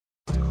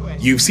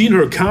You've seen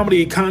her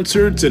comedy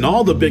concerts in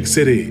all the big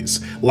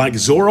cities, like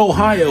Zor,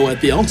 Ohio at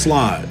the Elks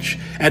Lodge,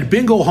 at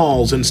bingo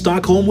halls in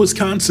Stockholm,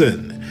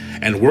 Wisconsin,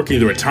 and working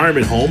the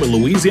retirement home in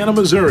Louisiana,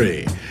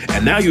 Missouri.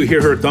 And now you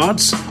hear her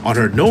thoughts on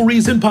her No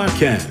Reason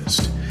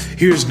podcast.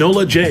 Here's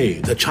Nola J,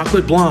 the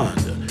Chocolate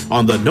Blonde,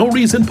 on the No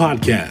Reason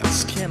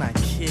podcast. Can I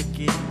kick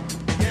it?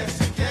 Yes,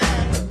 you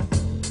can.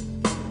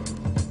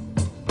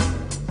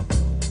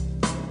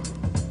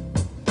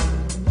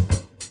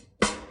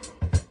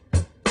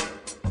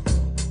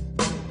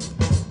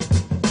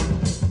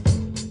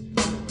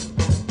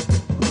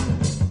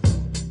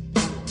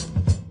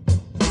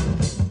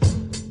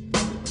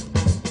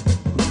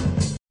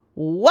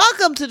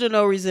 Welcome to the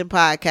No Reason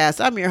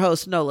Podcast. I'm your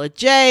host, Nola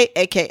J,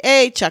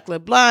 a.k.a.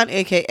 Chocolate Blonde,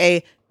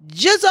 a.k.a.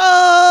 Jizzo.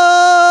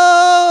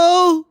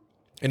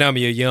 And I'm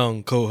your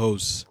young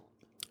co-host,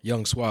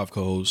 young suave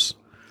co-host,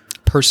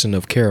 person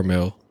of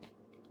caramel.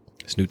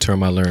 This new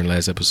term I learned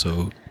last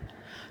episode.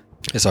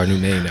 It's our new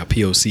name now,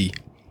 POC.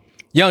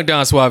 Young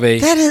Don Suave,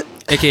 That is...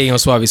 a.k.a. Young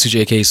Suave,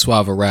 Suji, a.k.a.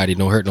 Suave Variety.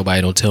 Don't hurt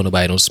nobody, don't tell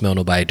nobody, don't smell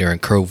nobody during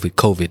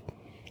COVID.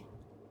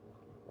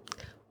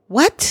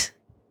 What?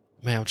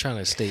 Man, I'm trying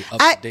to stay up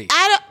to date.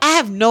 I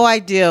have no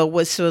idea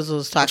what Swizzle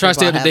was talking about. I'm trying to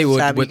stay up to date with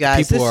half the time, what you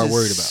guys. people This are is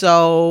worried about.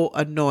 So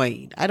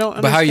annoying. I don't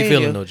understand. But how you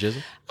feeling though,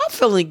 Jizzle? I'm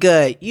feeling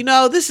good. You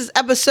know, this is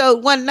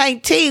episode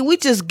 119. We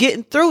just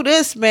getting through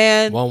this,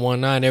 man.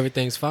 119,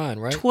 everything's fine,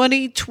 right?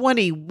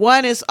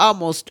 2021 is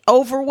almost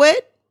over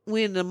with.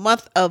 We're in the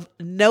month of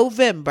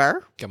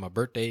November. Got my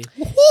birthday.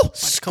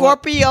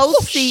 Scorpio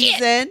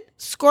season.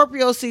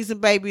 Scorpio season,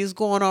 baby, is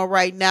going on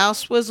right now.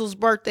 Swizzle's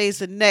birthday is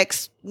the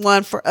next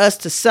one for us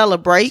to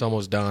celebrate. It's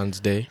almost Don's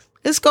day.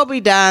 It's gonna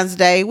be Don's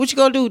day. What you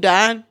gonna do,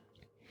 Don?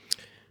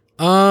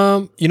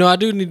 You know, I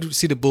do need to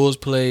see the Bulls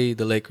play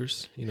the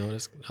Lakers. You know,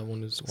 I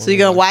want to. So you're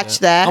gonna watch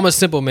that? I'm a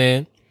simple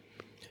man.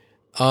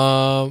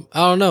 I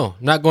don't know.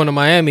 Not going to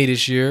Miami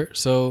this year,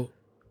 so.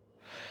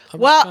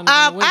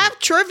 I have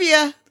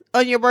trivia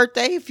on your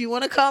birthday if you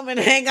want to come and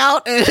hang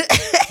out and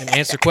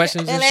answer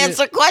questions and shit?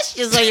 answer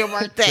questions on your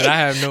birthday. That I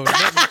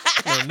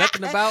have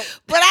nothing about.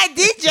 But I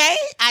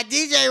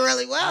DJ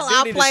really well. I do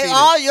I'll need to play see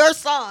all that. your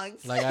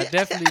songs. Like I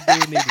definitely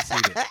do need to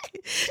see that.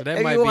 So that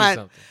If might you be want.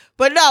 something.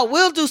 But no,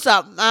 we'll do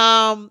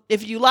something.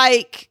 If you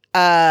like,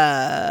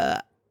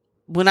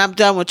 when I'm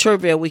done with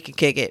trivia, we can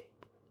kick it.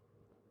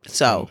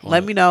 So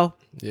let me know.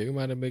 Yeah, we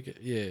might have make it.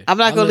 Yeah, I'm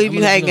not gonna leave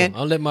you hanging.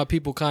 I'll let my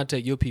people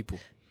contact your people.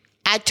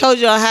 I told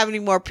you I don't have any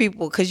more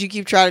people because you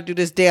keep trying to do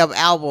this damn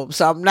album.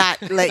 So I'm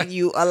not letting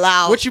you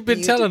allow. What you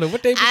been telling them?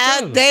 What they been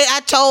telling them? I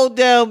told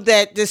them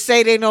that to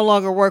say they no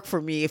longer work for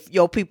me if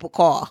your people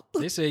call.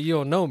 They say you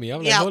don't know me. I'm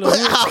like, Yeah, hold on.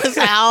 I was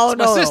like, I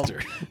don't It's know my him.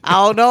 sister. I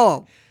don't know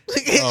him.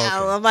 okay.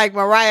 I'm like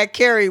Mariah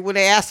Carey when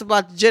they asked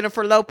about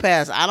Jennifer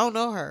Lopez. I don't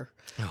know her.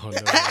 Oh, no.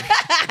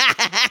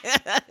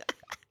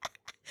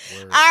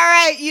 All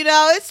right, you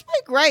know, it's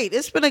been great.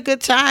 It's been a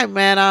good time,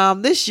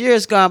 man. This year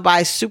has gone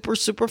by super,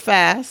 super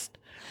fast.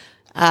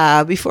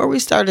 Before we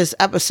start this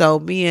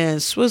episode, me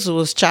and Swizzle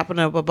was chopping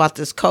up about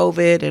this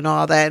COVID and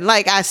all that. And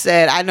like I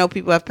said, I know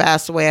people have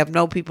passed away. I've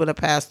known people that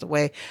passed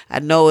away. I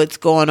know it's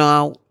going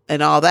on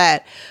and all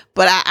that.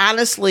 But I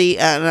honestly,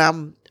 and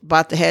I'm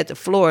about to head to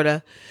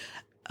Florida.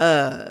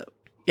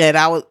 And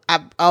I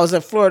was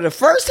in Florida the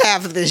first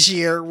half of this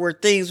year where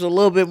things were a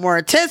little bit more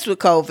intense with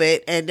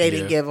COVID, and they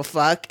didn't give a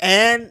fuck,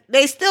 and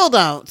they still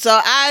don't. So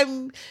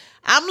I'm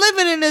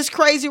living in this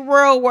crazy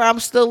world where I'm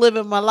still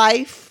living my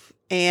life,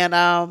 and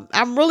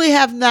I'm really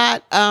have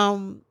not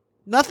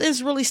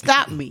nothing's really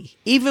stopped me.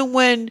 Even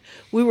when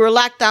we were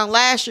locked down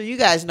last year, you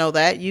guys know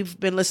that. You've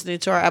been listening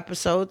to our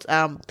episodes.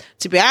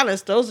 To be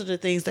honest, those are the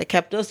things that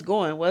kept us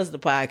going was the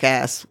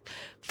podcast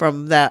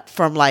from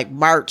like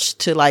March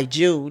to like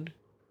June.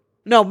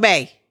 No,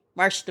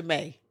 March to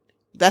May.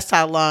 That's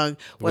how long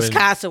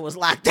Wisconsin was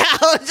locked down.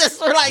 Just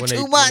for like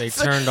 2 months.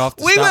 When they turned off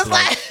the we was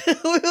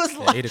stoplight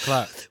like, at 8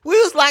 o'clock. We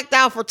was locked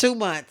down for 2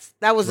 months.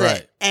 That was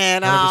Right. it.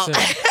 And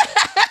 100%.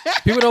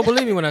 People don't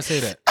believe me when I say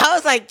that. I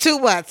was like 2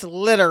 months,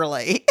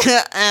 literally.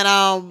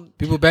 And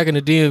People back in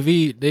the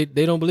DMV,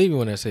 they don't believe me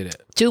when I say that.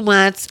 2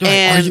 months. They're like,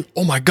 And are you?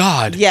 Oh my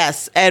God.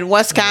 yes, and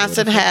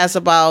Wisconsin has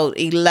about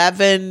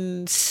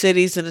 11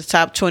 cities in the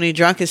top 20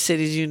 drunkest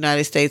cities in the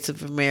United States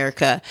of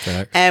America.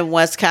 Facts. And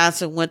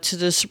Wisconsin went to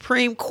the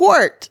Supreme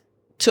Court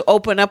to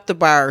open up the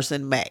bars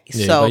in May.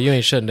 Yeah, So but you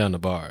ain't shutting down the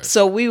bars.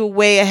 So we were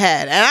way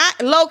ahead.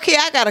 And low key,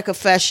 I got a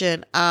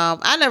confession.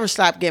 I never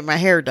stopped getting my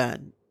hair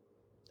done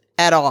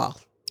at all.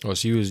 Oh,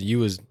 so you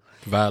was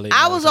violating.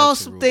 I all was types on of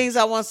some rules. things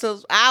I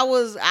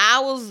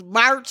was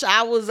March.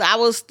 I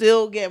was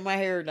still getting my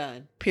hair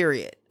done.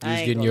 Period. You was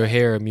getting your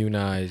hair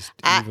immunized,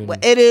 even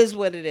It is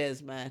what it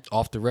is, man.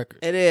 off the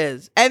record. It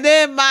is. And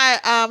then my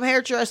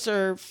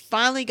hairdresser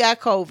finally got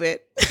COVID.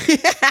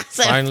 I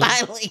said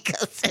finally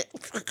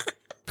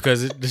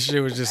because the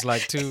shit was just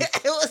like too.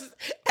 it was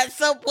at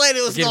some point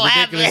it was Getting gonna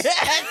happen.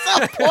 ridiculous. At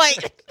some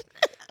point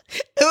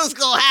it was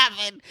gonna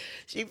happen.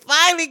 She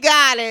finally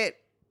got it,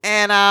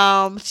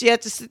 and she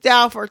had to sit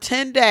down for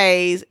 10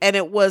 days, and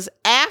it was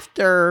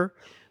after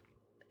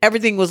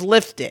everything was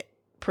lifted,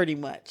 pretty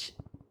much.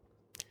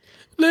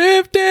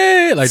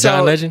 Lifted, like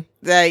John Legend.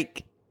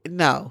 Like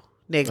no,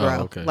 Negro.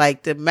 Oh, okay.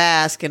 Like the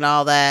mask and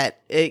all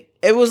that.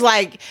 It was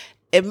like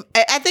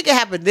I think it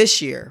happened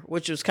this year,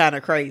 which was kind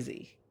of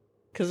crazy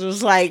because it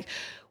was like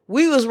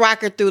we was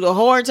rocking through the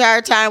whole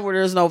entire time where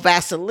there was no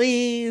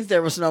Vaselines,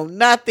 there was no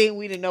nothing.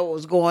 We didn't know what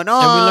was going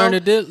on, and we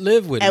learned to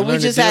live with it. And we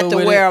just had to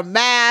wear a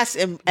mask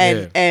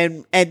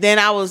and then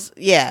I was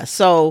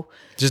so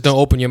just don't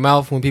open your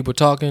mouth when people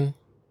talking.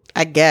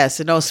 I guess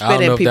and don't I don't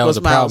spit know in if that was people's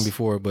a problem mouths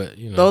before, but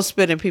you know, don't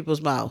spit in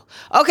people's mouth.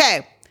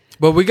 Okay,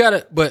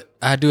 but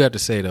I do have to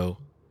say though,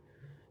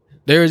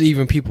 there's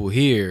even people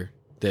here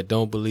that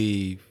don't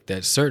believe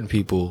that certain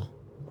people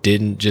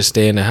didn't just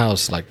stay in the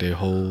house like their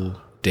whole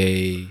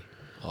day.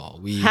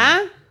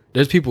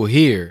 There's people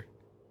here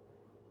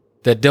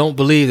that don't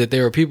believe that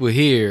there are people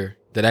here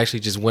that actually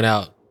just went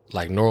out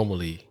like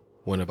normally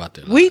went about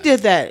their lives. We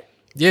did that.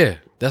 Yeah,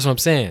 that's what I'm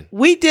saying.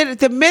 We did it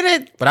the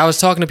minute. But I was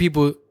talking to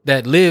people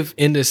that live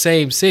in the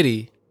same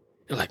city.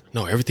 They're like,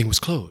 no, everything was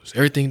closed.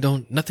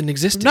 Nothing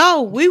existed.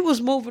 No, we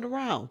was moving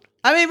around.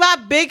 I mean, I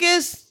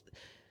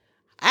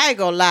ain't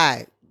gonna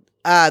lie.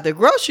 The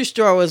grocery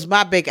store was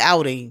my big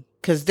outing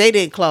because they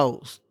didn't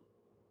close.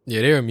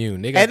 Yeah, they're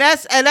immune. And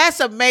that's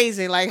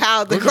amazing. Like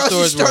how the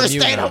grocery store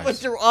stayed open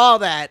through all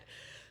that.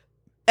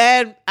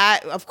 And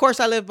of course,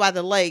 I live by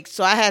the lake,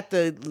 so I had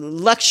the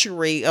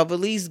luxury of at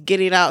least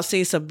getting out,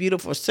 seeing some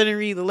beautiful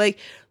scenery, the lake.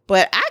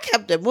 But I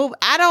kept it moving.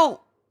 I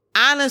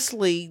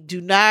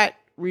do not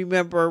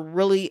remember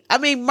really. I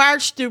mean,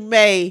 March through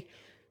May,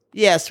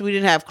 yes, we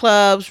didn't have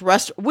clubs.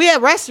 We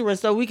had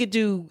restaurants, though. We could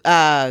do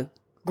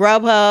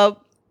Grubhub.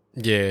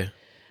 Yeah.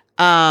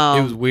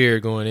 It was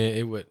weird going in.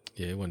 It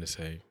wasn't the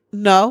same.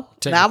 No.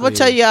 Now, I'm going to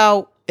tell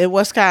y'all, in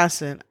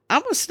Wisconsin,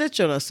 I'm going to snitch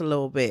on us a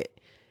little bit.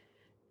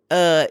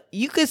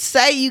 You could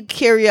say you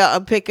carry out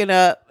and picking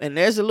up, and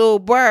there's a little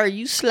bar,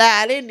 you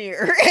slide in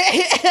there.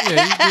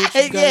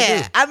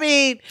 Yeah. I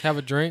mean, have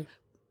a drink.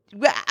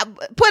 Put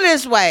it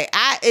this way,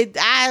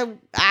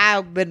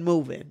 I've been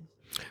moving.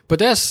 But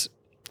that's,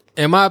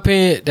 in my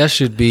opinion, that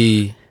should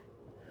be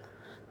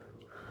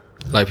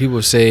like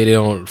people say they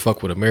don't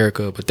fuck with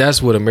America, but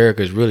that's what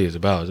America really is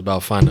about. It's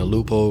about finding a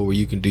loophole where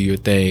you can do your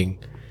thing,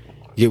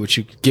 get what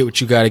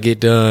you got to get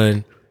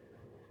done,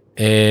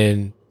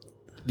 and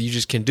you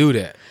just can do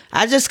that.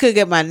 I just couldn't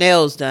get my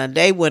nails done.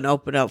 They wouldn't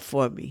open up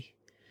for me.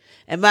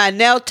 And my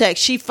nail tech,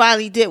 she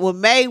finally did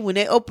when they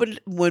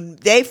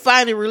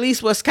finally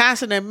released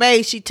Wisconsin in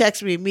May, she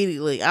texted me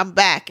immediately. I'm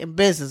back in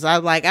business. I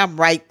was like, I'm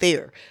right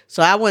there.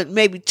 So I went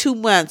maybe 2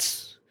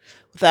 months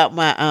without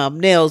my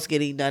nails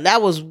getting done.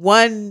 That was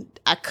one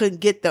I couldn't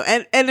get them.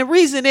 And the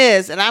reason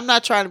is, and I'm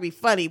not trying to be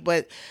funny,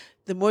 but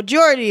the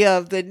majority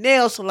of the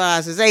nail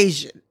salons is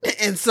Asian.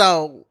 And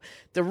so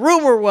the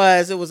rumor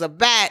was it was a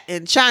bat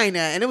in China,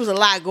 and there was a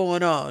lot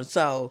going on.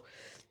 So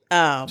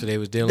they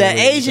was dealing the with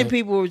Asian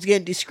people was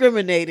getting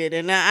discriminated,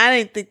 and I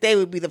didn't think they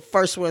would be the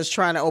first ones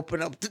trying to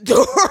open up the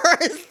door.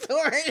 I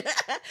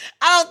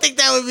don't think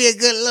that would be a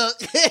good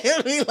look.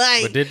 It'd be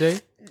like, but did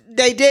they?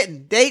 They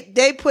didn't.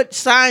 They put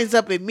signs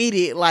up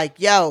immediate, like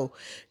yo,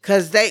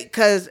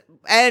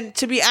 and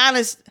to be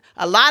honest,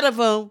 a lot of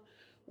them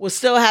was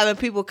still having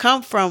people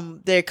come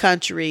from their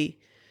country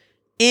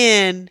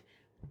in.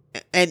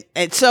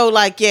 And so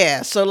like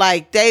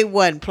they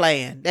wasn't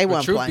playing. They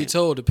wasn't playing. Truth be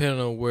told, depending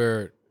on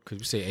where, because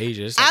we say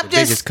Asia, it's like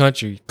biggest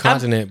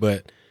continent.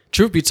 But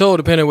truth be told,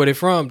 depending on where they're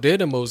from, they're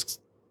the most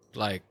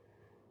like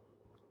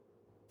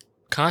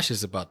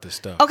conscious about this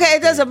stuff. Okay,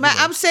 it doesn't matter.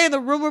 I'm saying the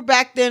rumor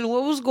back then,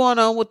 what was going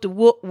on with the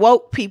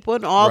woke people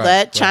and all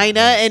that, China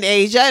and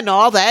Asia and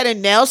all that,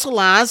 and nail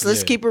salons.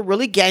 Let's keep it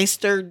really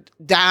gangster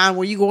down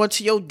where you go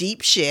into your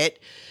deep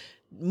shit.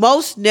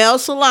 Most nail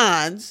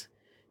salons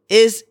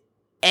is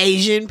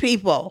Asian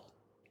people.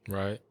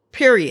 Right.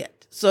 Period.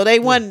 So they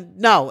wouldn't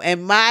know.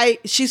 And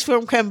she's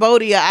from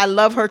Cambodia. I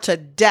love her to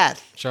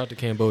death. Shout out to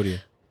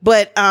Cambodia.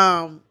 But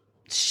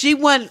she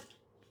wasn't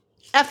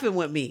effing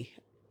with me.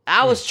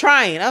 I was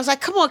trying. I was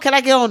like, come on, can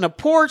I get on the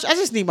porch? I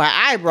just need my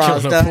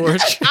eyebrows done. I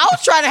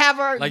was trying to have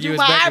her like do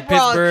my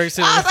eyebrows.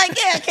 I was like,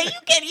 yeah,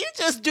 can you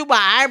just do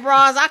my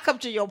eyebrows? I'll come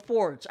to your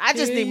porch. I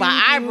just need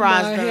my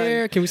eyebrows done.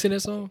 Hair? Can we sing that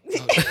song?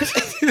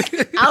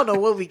 I don't know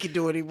what we can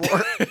do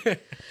anymore.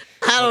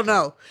 I don't know.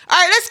 All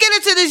right, let's get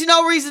into this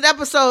No Reason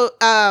episode.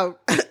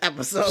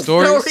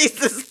 Stories? No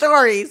Reason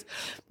stories.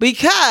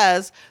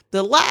 Because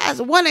the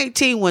last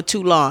 118 went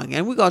too long,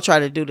 and we're going to try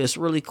to do this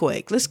really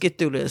quick. Let's get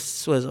through this,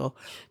 Swizzle.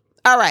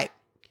 All right.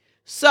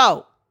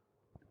 So,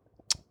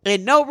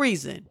 in No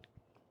Reason,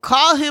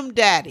 call him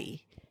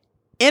daddy.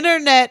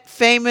 Internet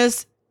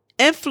famous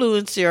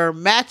influencer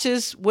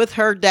matches with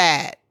her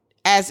dad,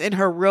 as in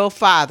her real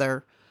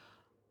father,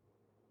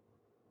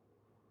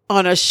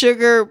 on a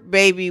sugar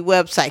baby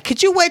website.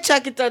 Could you wait till I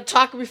get done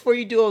talking before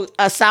you do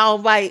a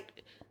sound bite?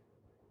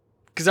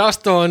 Because I was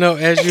throwing up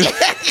as you...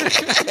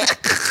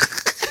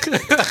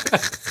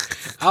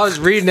 I was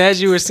reading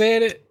as you were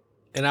saying it,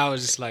 and I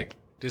was just like,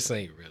 this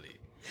ain't really.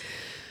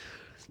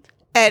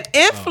 An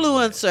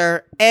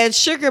influencer and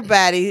sugar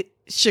baby.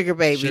 Sugar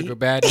baddie.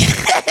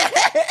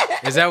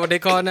 Is that what they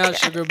call it now?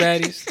 Sugar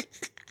baddies?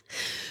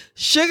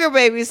 Sugar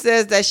Baby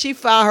says that she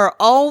found her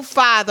own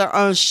father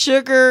on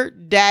Sugar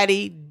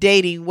Daddy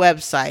dating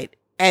website,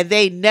 and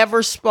they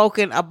never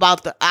spoken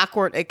about the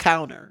awkward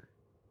encounter.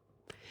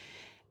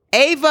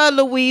 Ava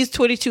Louise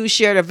 22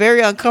 shared a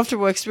very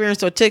uncomfortable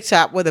experience on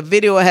TikTok where the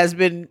video has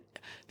been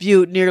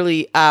viewed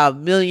nearly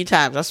 1 million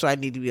times. That's why I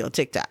need to be on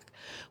TikTok.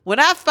 When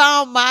I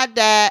found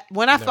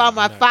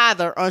my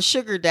father on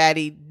Sugar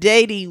Daddy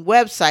dating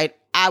website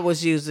I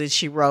was using,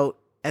 she wrote,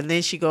 and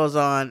then she goes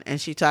on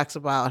and she talks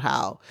about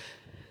how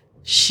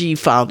she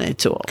found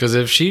into him. Because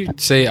if she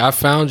say, I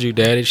found you,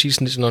 daddy, she's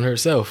snitching on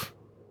herself.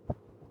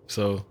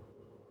 So,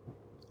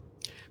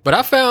 but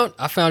I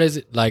found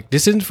is like,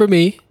 this isn't for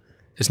me.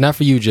 It's not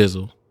for you,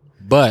 Jizzle.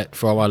 But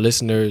for all my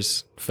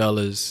listeners,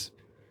 fellas,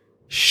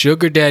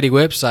 Sugar Daddy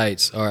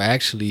websites are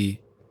actually,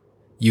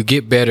 you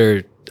get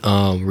better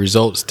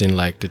results than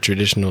like the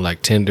traditional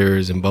like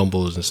Tinders and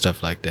Bumbles and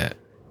stuff like that.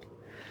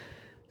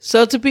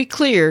 So to be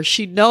clear,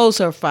 she knows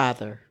her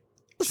father.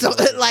 So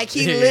like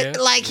he's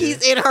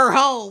in her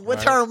home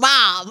with her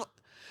mom,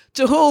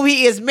 to whom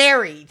he is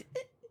married.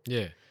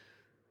 Yeah.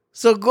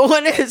 So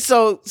going in,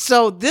 so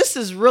this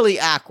is really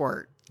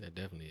awkward. That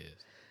definitely is.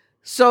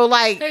 So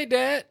like, hey,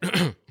 Dad,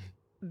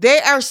 they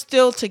are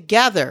still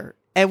together.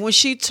 And when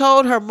she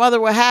told her mother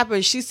what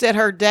happened, she said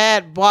her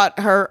dad bought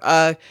her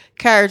a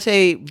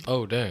Cartier.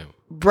 Oh damn.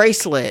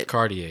 Bracelet.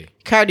 Cartier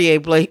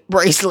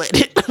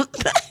bracelet.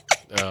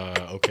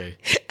 Okay.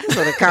 That's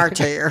what a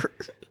Cartier.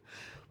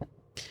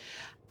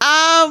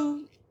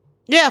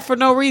 Yeah, for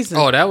no reason.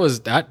 Oh, that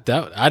was that.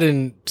 I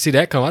didn't see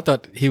that come. I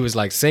thought he was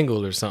like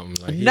single or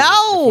something. Like he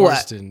no,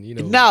 was divorced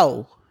and,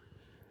 no.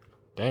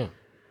 Damn.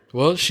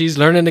 Well, she's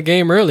learning the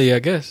game early, I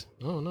guess.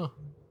 I don't know.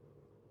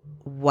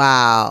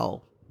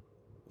 Wow.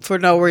 For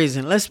no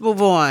reason. Let's move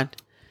on.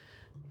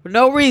 For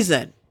no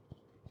reason.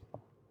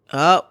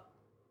 Oh,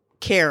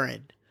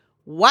 Karen.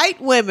 White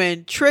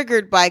women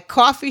triggered by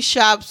coffee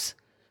shop's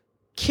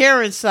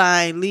Karen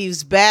sign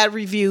leaves bad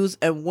reviews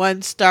and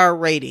 1-star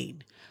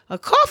rating. A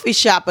coffee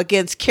shop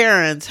against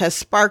Karens has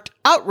sparked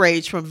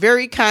outrage from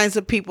very kinds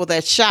of people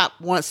that shop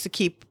wants to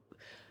keep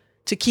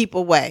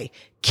away.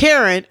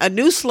 Karen, a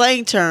new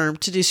slang term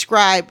to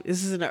describe,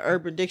 this is in an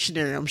Urban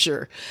Dictionary, I'm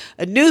sure,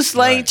 a new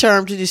slang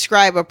term to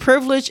describe a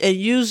privileged and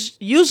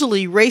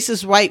usually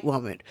racist white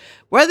woman.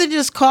 Rather than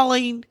just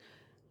calling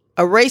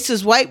a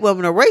racist white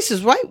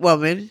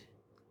woman,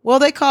 well,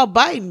 they call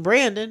Biden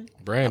Brandon.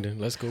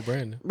 Let's go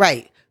Brandon.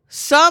 Right.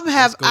 Some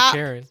have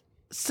Karen.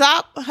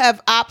 Some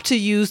have opted to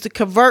use the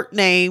convert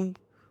name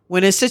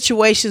when in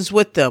situations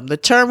with them. The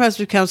term has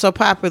become so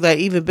popular that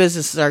even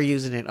businesses are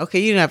using it.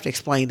 Okay, you don't have to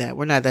explain that.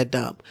 We're not that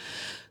dumb.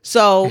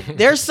 So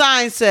their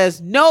sign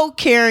says, "No,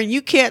 Karen,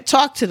 you can't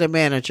talk to the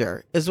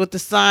manager," is what the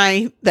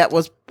sign that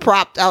was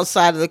propped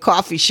outside of the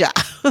coffee shop.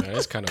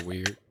 That's kind of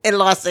weird. In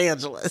Los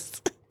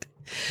Angeles.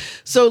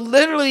 So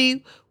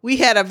literally, we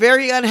had a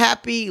very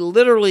unhappy,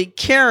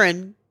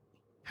 Karen.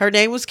 Her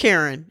name was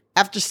Karen.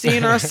 After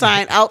seeing our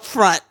sign out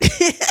front,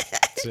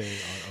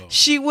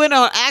 she went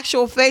on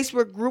actual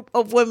Facebook group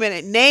of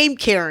women named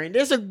Karen.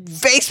 There's a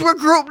Facebook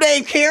group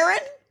named Karen?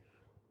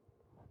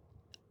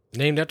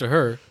 Named after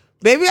her.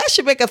 Maybe I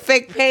should make a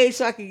fake page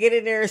so I can get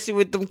in there and see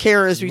what them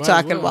Karens we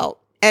talking about.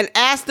 And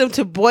ask them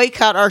to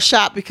boycott our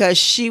shop because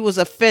she was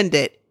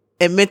offended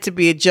and meant to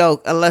be a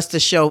joke unless the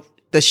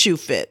shoe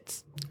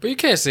fits. But you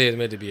can't say it's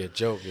meant to be a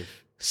joke.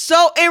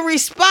 So in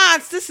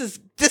response, this is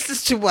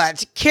too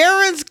much.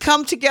 Karens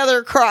come together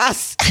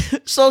across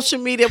social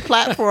media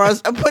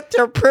platforms and put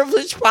their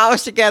privileged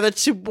powers together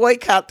to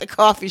boycott the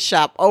coffee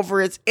shop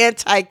over its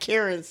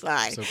anti-Karen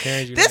sign. So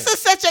Karen, this is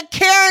such a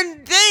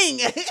Karen thing.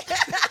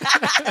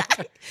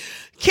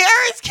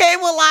 Karens came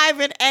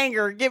alive in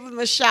anger, giving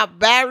the shop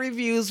bad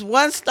reviews,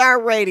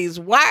 1-star ratings.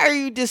 Why are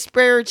you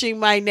disparaging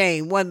my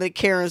name? One of the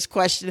Karens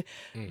questioned.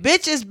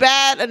 Bitch is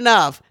bad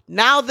enough.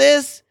 Now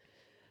this...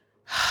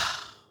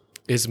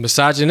 It's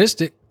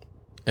misogynistic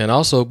and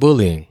also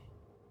bullying.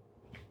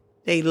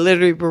 They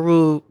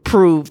literally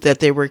proved that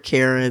they were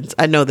Karens.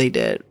 I know they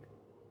did.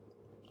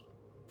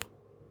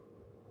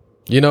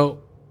 You know,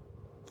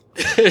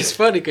 it's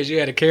funny because you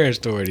had a Karen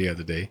story the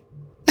other day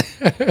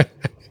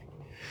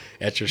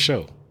at your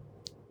show.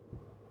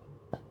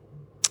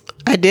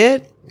 I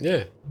did?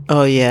 Yeah.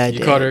 Oh, yeah, I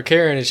did. You called her a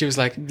Karen and she was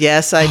like,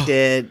 yes, I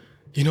did.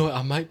 You know what?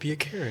 I might be a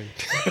Karen.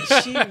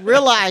 She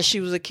realized she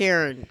was a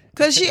Karen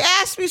because she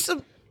asked me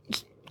some...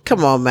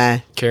 Come on,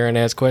 man. Karen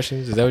asks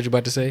questions. Is that what you're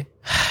about to say?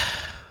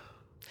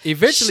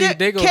 Eventually,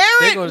 they're going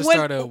to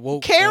start a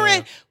woke...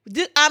 Karen,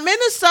 I'm in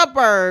the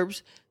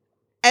suburbs,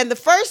 and the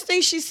first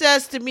thing she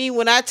says to me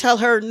when I tell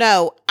her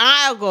no,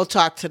 I'll go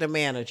talk to the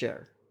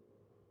manager.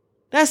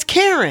 That's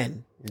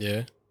Karen.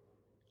 Yeah.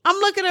 I'm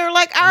looking at her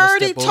like, I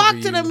already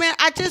talked to the man.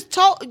 I just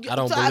told... I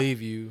don't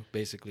believe you,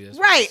 basically. That's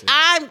right.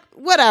 I'm...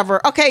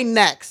 Whatever. Okay,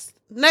 next.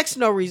 Next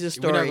no reason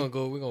story. We're not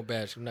going to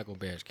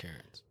bash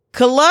Karens.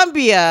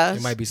 Columbia.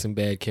 There might be some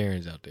bad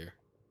Karens out there.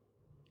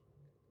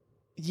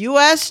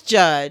 U.S.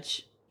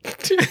 judge.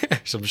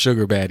 Some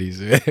sugar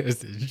baddies.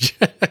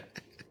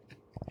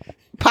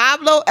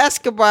 Pablo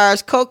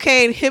Escobar's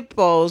cocaine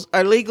hippos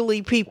are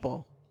legally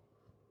people.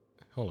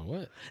 Hold on,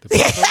 what? The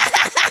hippos?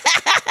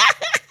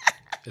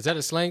 Is that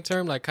a slang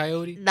term like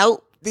coyote?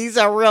 Nope. These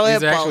are real These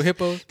hippos. are actual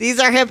hippos? These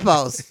are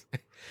hippos.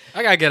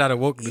 I gotta get out of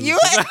woke news.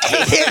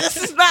 This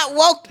is not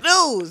woke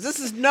news. This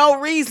is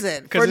no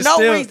reason. For no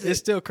reason. It's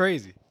still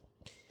crazy.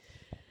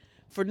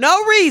 For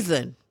no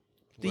reason.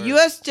 The Word.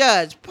 U.S.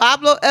 judge,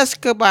 Pablo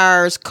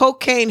Escobar's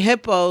cocaine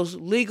hippos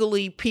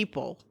legally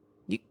people.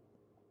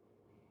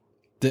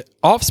 The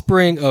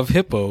offspring of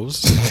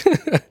hippos,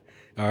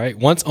 all right,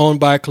 once owned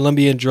by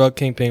Colombian drug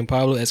kingpin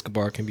Pablo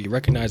Escobar, can be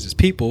recognized as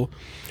people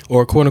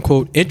or quote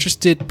unquote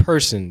interested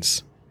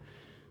persons.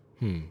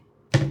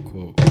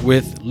 Quote,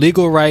 with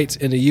legal rights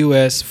in the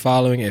U.S.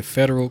 following a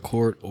federal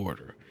court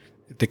order.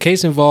 The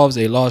case involves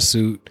a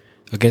lawsuit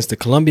against the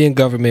Colombian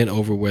government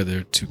over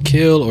whether to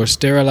kill or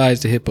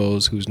sterilize the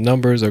hippos, whose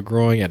numbers are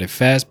growing at a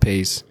fast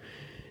pace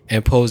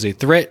and pose a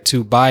threat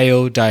to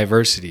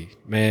biodiversity.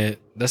 Man,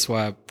 that's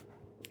why.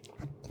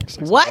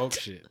 What? Woke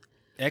shit.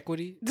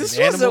 Equity? This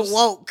and wasn't animals?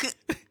 woke.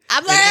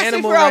 I'm not asking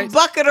animal for rights? a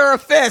bucket or a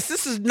fist.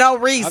 This is no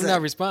reason. I'm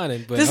not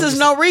responding, but this I'm is just-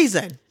 no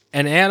reason.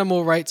 And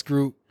animal rights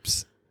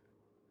groups.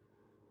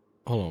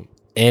 Hold on.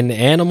 And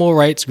animal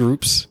rights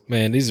groups,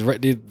 man, these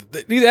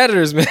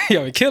editors, man,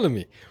 y'all be killing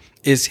me.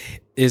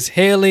 Is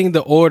hailing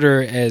the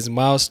order as a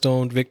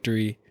milestone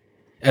victory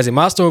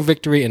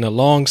in the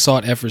long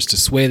sought efforts to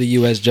sway the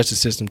U.S. justice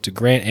system to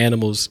grant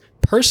animals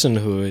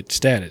personhood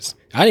status.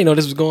 I didn't know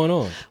this was going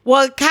on.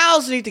 Well,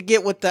 cows need to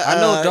get with the. I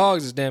know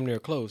dogs is damn near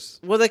close.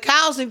 Well, the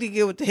cows need to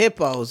get with the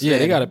hippos. Yeah, then,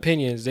 they got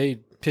opinions. They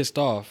pissed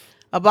off.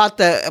 about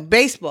the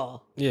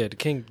baseball. Yeah, the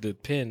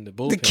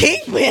bullpen. The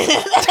kingpin.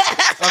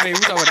 I mean, we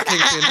talking about the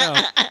kingpin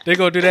now. They're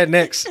gonna do that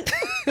next.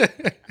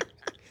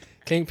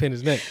 Kingpin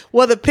is next.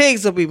 Well, the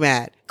pigs will be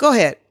mad. Go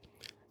ahead.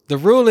 The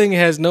ruling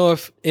has no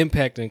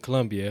impact in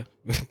Colombia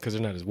because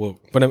they're not as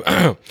woke,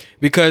 but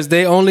because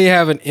they only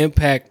have an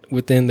impact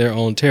within their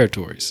own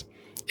territories.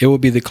 It will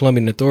be the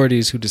Colombian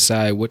authorities who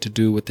decide what to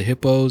do with the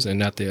hippos and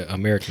not the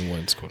American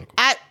ones, quote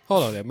unquote.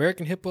 Hold on, the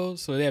American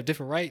hippos, so they have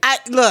different rights?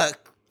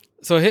 Look.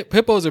 So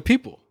hippos are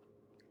people.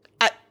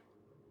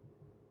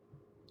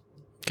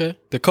 Okay.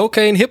 The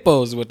cocaine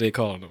hippos is what they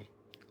call them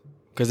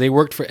because they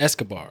worked for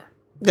Escobar.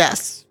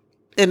 Yes.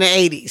 In the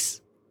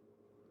 80s.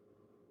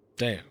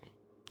 Damn.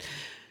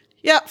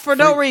 Yep, for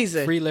no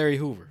reason. Free Larry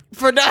Hoover.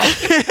 For no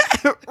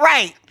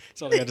right.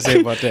 That's all I got to say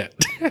about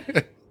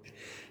that.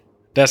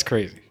 That's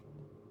crazy.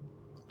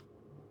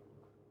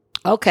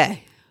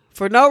 Okay.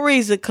 For no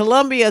reason,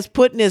 Colombia is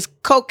putting its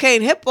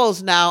cocaine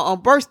hippos now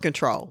on birth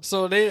control.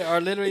 So they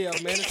are literally a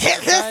mandatory.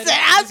 Listen,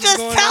 I'm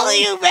just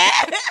telling you, man.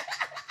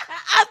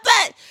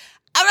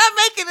 I'm not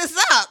making this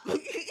up.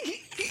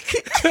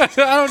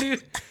 I don't even.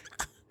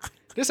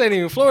 This ain't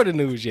even Florida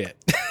news yet.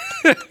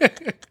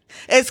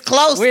 It's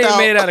close, We ain't though.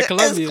 made out of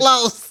Colombia. It's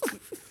close.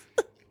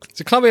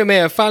 So Colombia may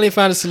have finally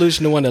found a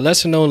solution to one of the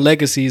lesser-known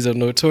legacies of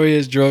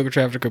notorious drug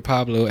trafficker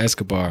Pablo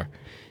Escobar.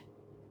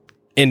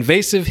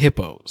 Invasive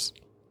hippos.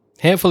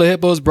 Handful of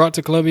hippos brought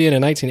to Colombia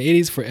in the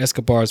 1980s for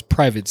Escobar's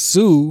private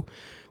zoo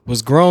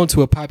was grown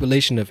to a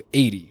population of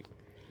 80,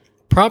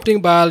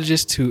 prompting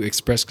biologists to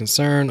express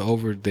concern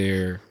over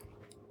their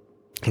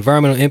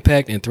environmental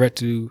impact and threat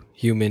to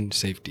human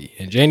safety.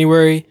 In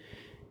January,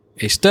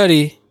 a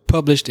study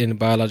published in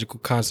Biological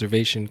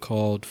Conservation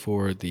called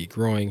for the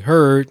growing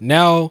herd,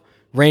 now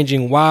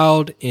ranging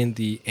wild in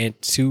the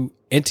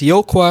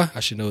Antioquia, I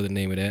should know the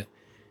name of that,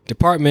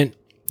 department,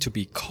 to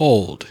be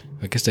culled.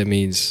 I guess that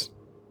means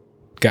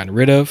gotten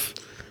rid of.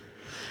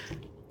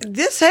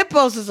 This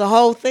hippos is a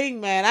whole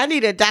thing, man. I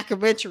need a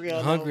documentary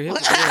on Hungry them.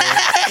 hippos.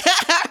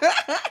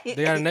 Yeah.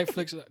 They got a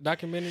Netflix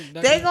documentary.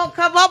 They gonna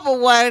come up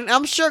with one.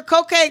 I'm sure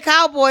Cocaine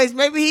Cowboys,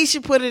 maybe he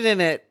should put it in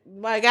it.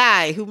 My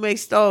guy who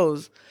makes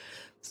those.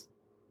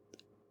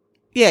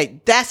 Yeah,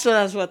 that's what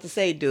I was about to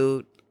say,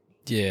 dude.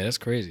 Yeah, that's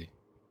crazy.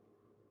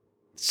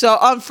 So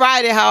on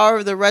Friday,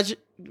 however, the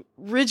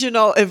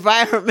Regional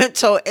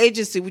Environmental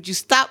Agency, would you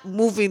stop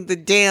moving the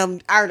damn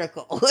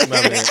article?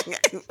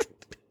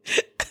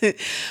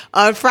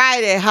 On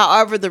Friday,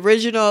 however, the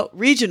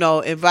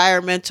Regional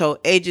Environmental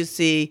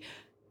Agency,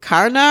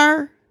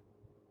 CONAR,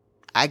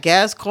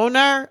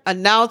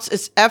 announced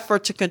its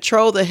effort to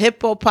control the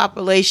hippo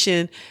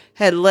population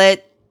had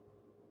led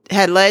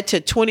to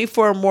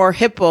 24 more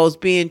hippos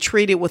being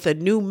treated with a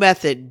new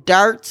method,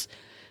 darts,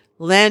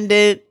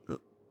 London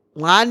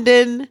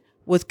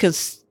with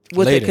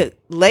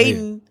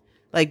Laden,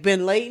 like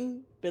Bin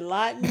Laden.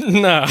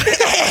 Nah.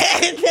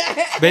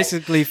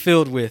 Basically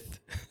filled with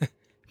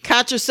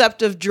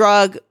contraceptive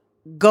drug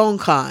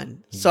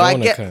Goncan. So I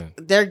get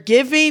they're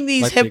giving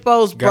these like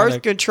hippos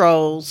birth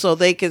control so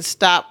they can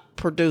stop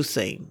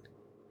producing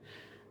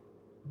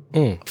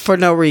for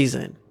no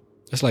reason.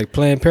 It's like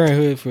Planned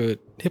Parenthood for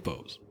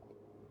hippos.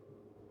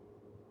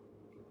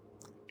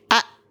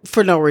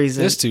 For no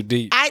reason. That's too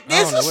deep. I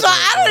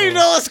don't even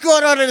know what's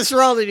going on in this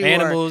world anymore.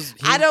 Animals.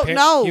 I don't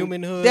know.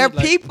 Humanhood. They're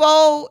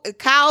people.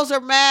 Cows are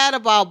mad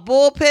about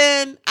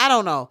bullpen. I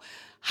don't know.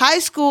 High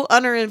school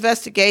under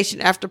investigation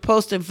after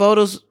posting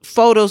photos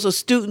of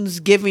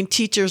students giving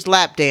teachers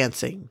lap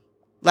dances.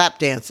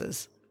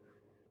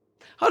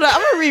 Hold on,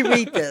 I'm gonna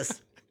reread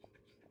this.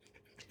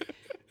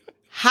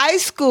 High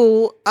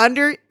school I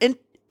can't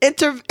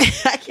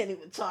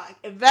even talk.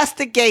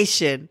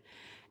 Investigation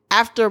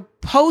after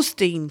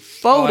posting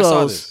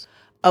photos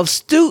of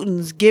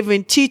students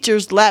giving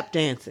teachers lap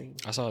dancing.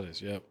 I saw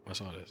this. Yep, I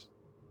saw this.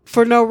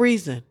 For no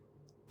reason.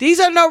 These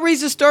are no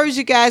reason stories,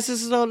 you guys.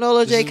 This is on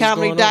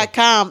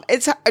NolaJComedy.com.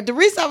 It's the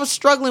reason I was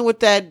struggling with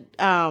that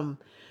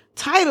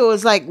title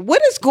is like,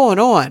 what is going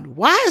on?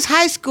 Why is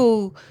high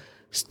school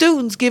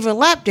students giving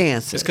lap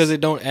dances? It's because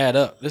it don't add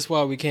up. That's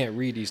why we can't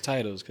read these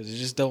titles, because it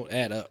just don't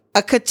add up.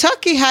 A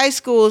Kentucky high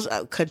school's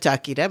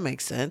Kentucky, that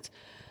makes sense.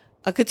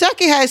 A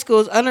Kentucky high school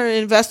is under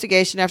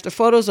investigation after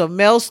photos of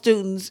male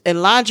students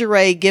in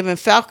lingerie giving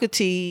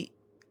faculty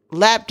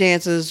lap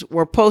dances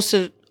were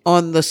posted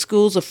on the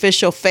school's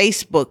official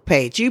Facebook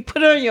page. You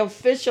put it on your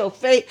official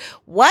face.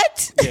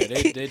 What? Yeah,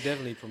 they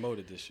definitely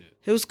promoted this shit.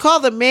 It was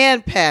called the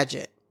Man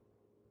Pageant.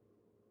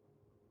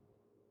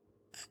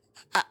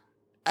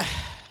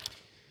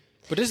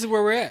 But this is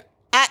where we're at.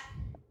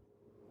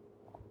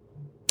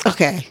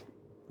 Okay.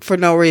 For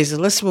no reason.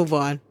 Let's move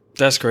on.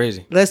 That's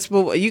crazy. Let's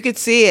move on. You can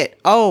see it.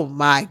 Oh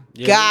my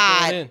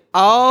God.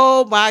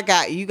 Oh my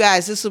God. You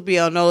guys, this will be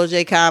on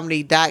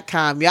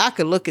NolaJComedy.com. Y'all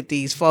can look at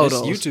these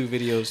photos. There's YouTube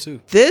videos too.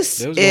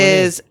 This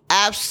is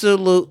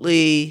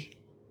absolutely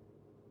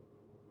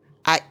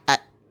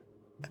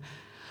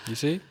You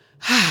see?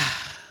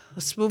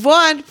 Let's move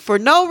on. For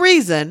no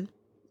reason.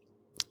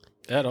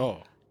 At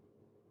all.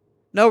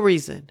 No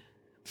reason.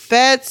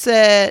 Fed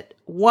said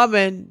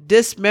woman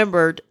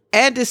dismembered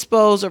and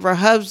disposed of her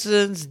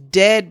husband's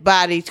dead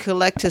body to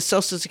collect his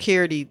Social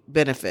Security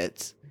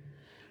benefits.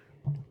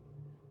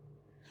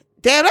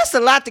 Damn, that's a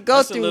lot to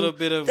go through.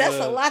 That's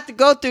a lot to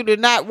go through to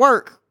not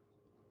work.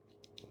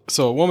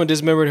 So a woman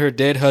dismembered her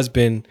dead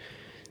husband,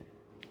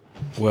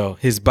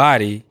 his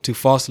body, to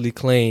falsely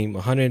claim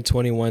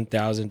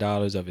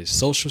 $121,000 of his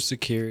Social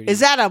Security.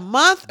 Is that a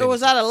month or was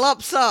that a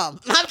lump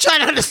sum? I'm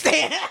trying to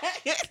understand.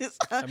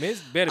 I mean,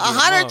 it's better be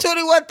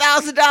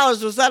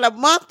 $121,000. Was that a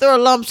month or a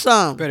lump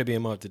sum? Better be a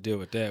month to deal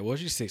with that. Well,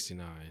 she's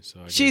 69.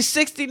 She's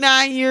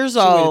 69 years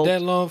old. old.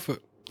 That long for.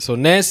 So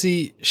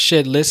Nancy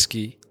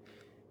Shedlisky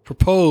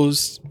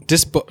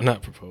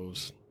not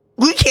proposed.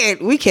 We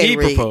can't He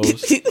read.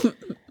 Proposed.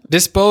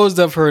 Disposed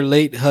of her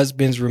late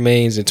husband's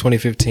remains in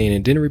 2015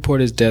 and didn't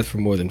report his death for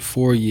more than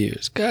 4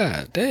 years.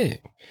 God damn.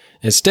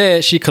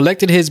 Instead, she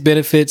collected his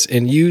benefits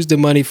and used the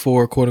money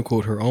for, quote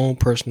unquote, her own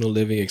personal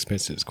living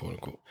expenses, quote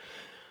unquote.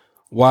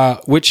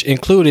 Which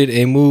included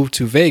a move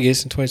to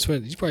Vegas in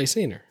 2020. You've probably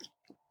seen her.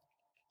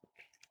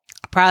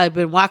 Probably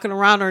been walking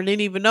around her and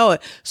didn't even know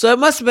it. So it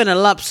must have been a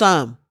lump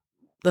sum.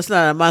 That's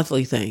not a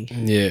monthly thing.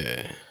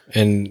 Yeah.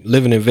 And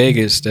living in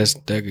Vegas,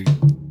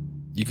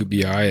 you could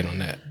be all right on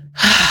that.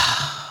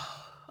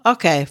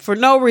 Okay, for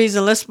no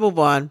reason, let's move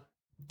on.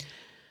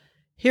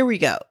 Here we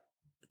go.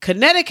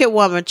 Connecticut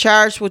woman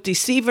charged with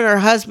deceiving her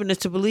husband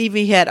into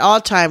believing he had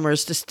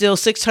Alzheimer's to steal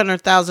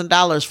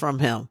 $600,000 from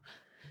him.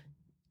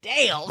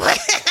 Damn.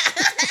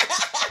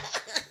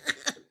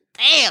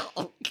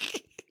 Damn.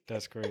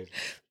 That's crazy.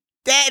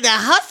 The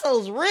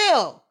hustle's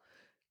real.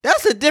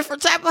 That's a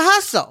different type of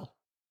hustle.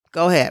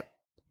 Go ahead.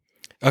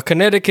 A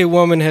Connecticut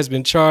woman has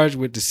been charged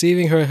with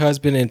deceiving her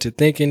husband into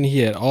thinking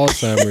he had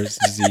Alzheimer's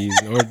disease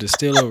in order to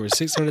steal over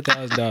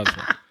 $600,000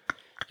 from him.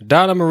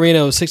 Donna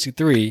Marino,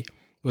 63,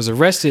 was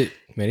arrested.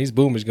 Man, these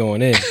boomers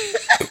going in.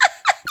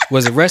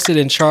 Was arrested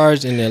and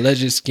charged in the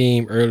alleged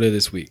scheme earlier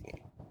this week.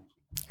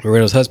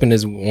 Marino's husband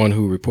is one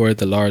who reported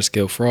the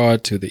large-scale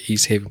fraud to the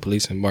East Haven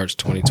police in March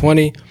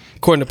 2020.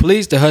 According to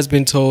police, the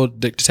husband told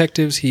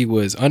detectives he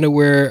was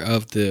unaware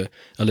of the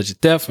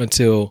alleged theft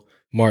until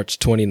March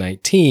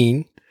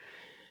 2019.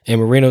 And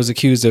Marino is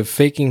accused of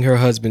faking her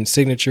husband's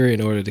signature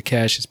in order to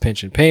cash his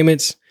pension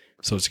payments,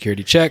 Social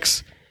Security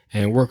checks,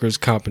 and workers'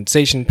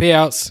 compensation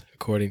payouts,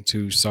 according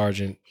to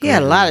Sergeant. He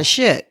had a lot of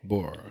shit.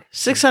 Bohr.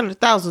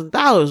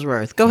 $600,000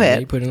 worth. Go ahead.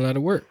 He put in a lot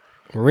of work.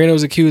 Marino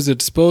is accused of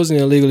disposing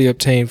illegally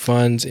obtained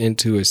funds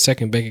into a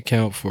second bank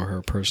account for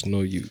her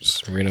personal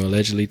use. Marino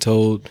allegedly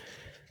told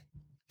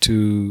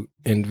to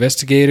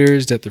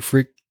investigators that she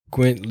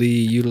frequently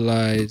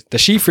utilized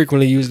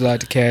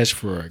the cash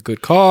for a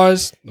good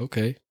cause.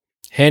 Okay.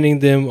 Handing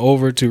them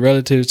over to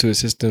relatives to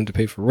assist them to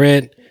pay for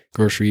rent,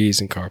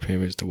 groceries, and car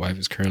payments. The wife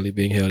is currently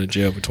being held in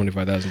jail for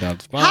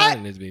 $25,000 fine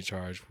and is being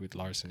charged with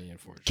larceny and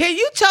forgery. Can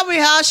you tell me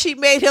how she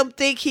made him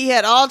think he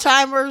had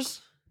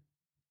Alzheimer's?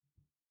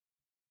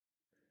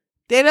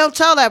 They don't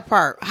tell that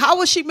part. How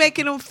was she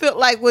making him feel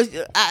like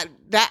I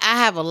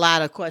have a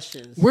lot of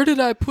questions. Where did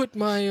I put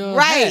my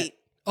right? hat?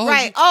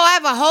 Right. I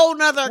have a whole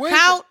nother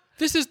account.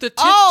 This is the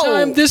 10th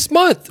time this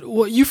month.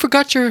 What, you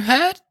forgot your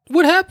hat?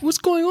 What happened? What's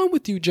going on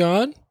with you,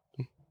 John?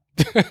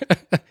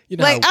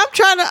 I'm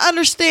trying to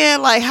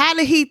understand, how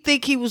did he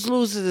think he was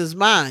losing his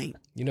mind?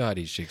 You know how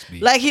these chicks be.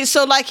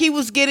 He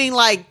was getting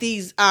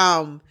these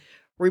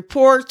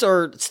reports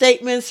or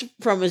statements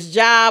from his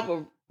job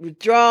or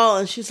withdrawal,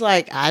 and she's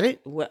like, I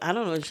don't know what you're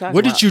talking about.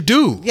 What did you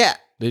do? Yeah.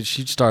 Did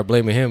she start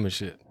blaming him and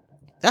shit?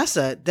 That's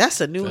a new That's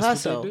what they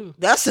hustle. do.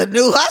 That's a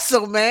new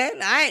hustle, man.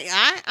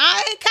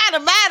 I ain't kind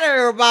of mad at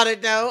her about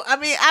it though. I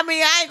mean,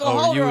 I ain't gonna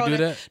hold you her would on do it.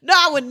 that? No,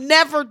 I would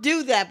never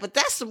do that. But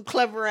that's some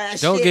clever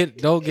ass shit.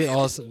 Don't get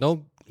awesome.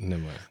 Don't.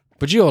 Never mind.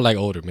 But you don't like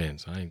older men,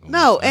 so I ain't gonna.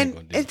 No, I ain't and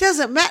gonna do it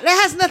doesn't matter.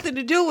 That has nothing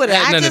to do with it. It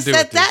has I nothing just to do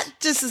said with that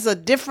just is a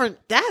different.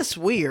 That's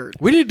weird.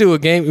 We need to do a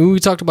game. When we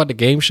talked about the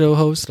game show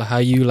host, like how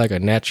you like a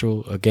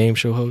game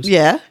show host.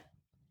 Yeah.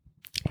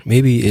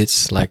 Maybe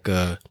it's like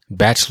a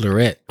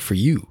bachelorette for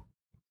you.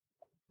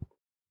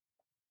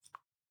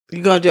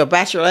 You gonna do a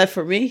bachelorette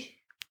for me?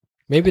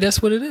 Maybe that's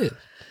what it is.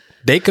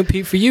 They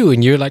compete for you,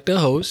 and you're like the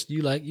host.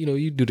 You like,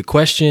 you do the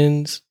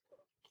questions,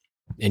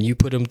 and you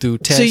put them through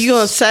tests. So you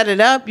gonna set it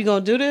up? You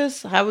gonna do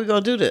this? How we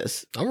gonna do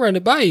this? I'm running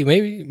it by you.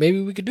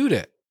 Maybe we could do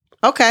that.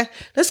 Okay,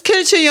 let's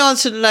continue on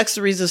to the next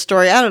reason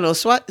story. I don't know.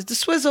 The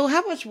Swizzle,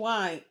 how much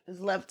wine is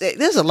left there?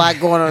 There's a lot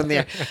going on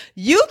there.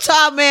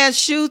 Utah man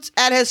shoots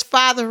at his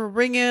father for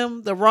bringing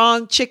him the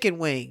wrong chicken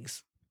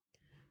wings.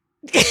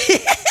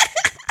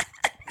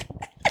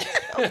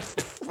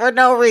 For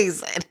no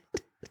reason.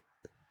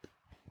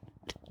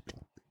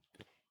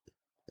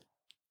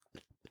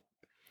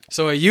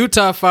 So a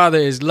Utah father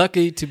is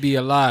lucky to be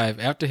alive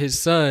after his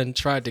son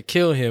tried to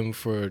kill him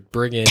for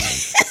bringing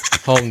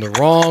home the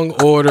wrong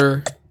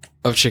order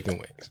of chicken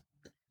wings.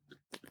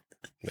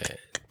 Man,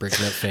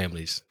 breaking up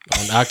families.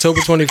 On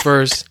October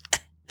 21st,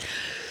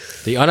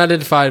 the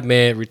unidentified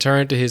man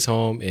returned to his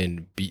home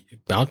in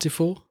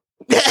Bountiful.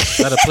 Is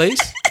that a place?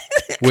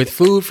 With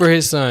food for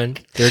his son,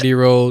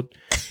 30-year-old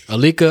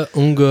Alika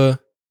Unga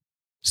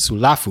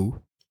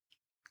Sulafu.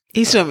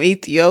 He's from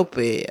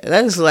Ethiopia.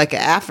 That is like an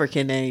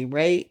African name,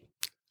 right?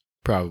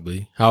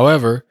 Probably.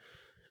 However,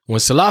 when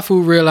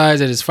Salafu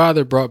realized that his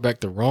father brought back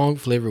the wrong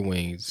flavor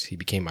wings, he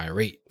became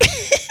irate.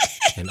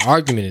 An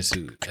argument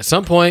ensued. At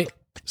some point,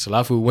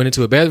 Salafu went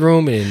into a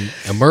bedroom and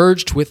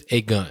emerged with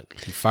a gun.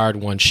 He fired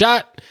one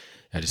shot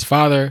at his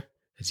father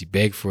as he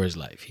begged for his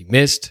life. He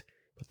missed,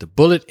 but the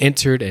bullet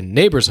entered a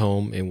neighbor's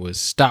home and was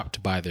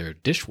stopped by their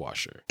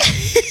dishwasher.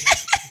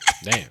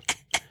 Damn.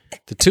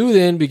 The two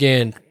then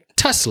began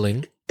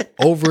tussling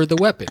over the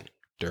weapon.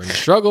 During the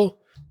struggle,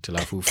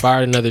 Salafu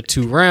fired another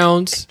 2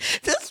 rounds.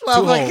 This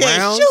motherfucker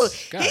can't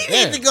shoot. God He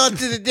damn. needs to go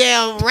to the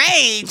damn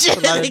range.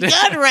 The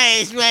gun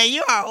range, man.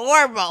 You are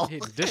horrible.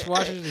 Hit the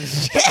dishwasher.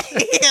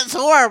 It's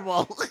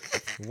horrible.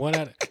 One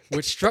out,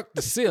 which struck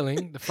the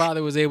ceiling. The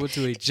father was able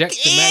to eject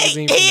the He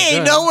magazine from the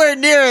ain't gun. nowhere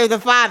near the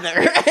father.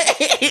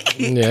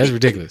 Yeah, that's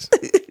ridiculous.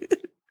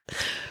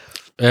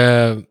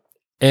 And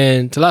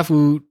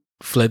Talafu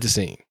fled the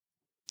scene.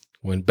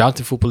 When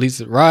Bountiful police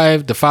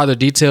arrived, the father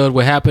detailed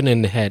what happened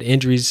and had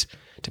injuries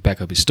to back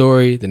up his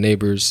story. The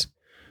neighbors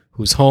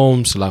whose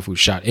home Salafu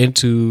shot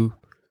into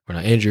were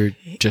not injured,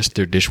 just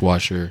their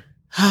dishwasher.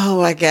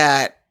 Oh my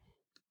God.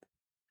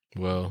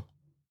 Well,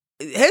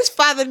 His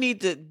father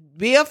need to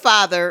be a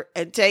father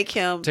and take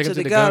him to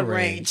the gun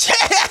range.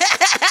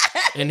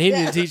 and he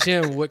need to teach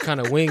him what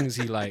kind of wings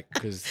he like,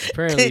 because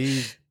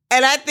apparently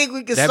And I think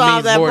we can that solve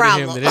means that more to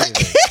problem. him than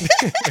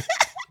anything.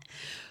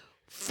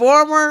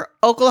 Former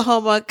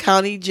Oklahoma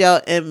County Jail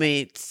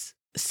inmates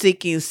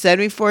seeking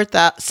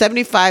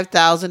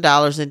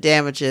 $75,000 in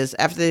damages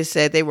after they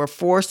said they were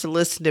forced to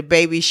listen to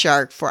Baby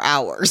Shark for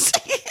hours.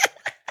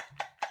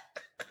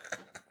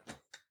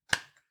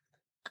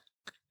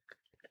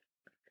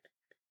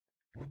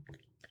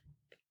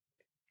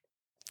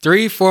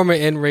 3 former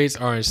inmates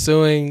are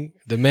suing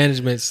the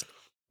management's,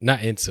 not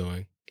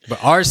suing,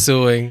 but are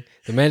suing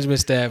the management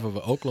staff of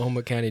an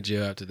Oklahoma County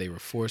jail after they were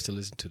forced to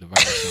listen to the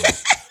viral song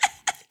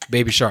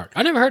Baby Shark.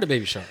 I never heard of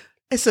Baby Shark.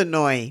 It's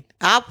annoying.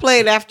 I'll play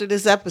it after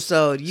this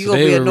episode. You're So going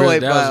to be they were really-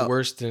 annoyed that by was it.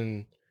 worse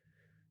than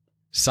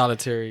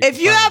solitary. If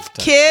you confinement have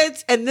type.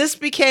 kids and this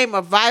became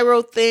a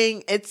viral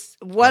thing, it's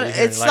what Like,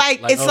 it's like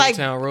it's Old like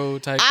Town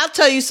Road type. I'll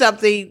tell you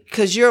something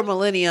because you're a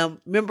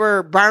millennium.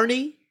 Remember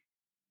Bernie?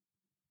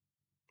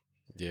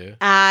 Yeah.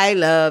 I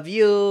love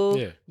you.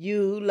 Yeah.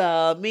 You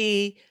love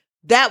me.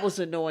 That was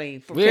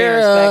annoying for We're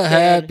parents a back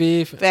then.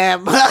 happy.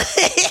 Family.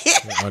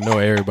 I know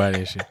everybody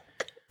and shit.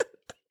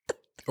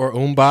 Or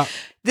Umbop.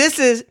 This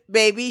is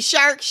Baby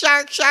Shark,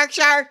 Shark, Shark,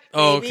 Shark.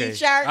 Oh, Baby okay.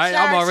 Shark, I'm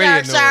Shark,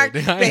 already Shark,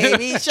 annoyed. Shark.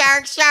 Baby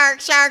Shark, Shark,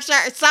 Shark,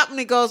 Shark. It's something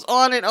that goes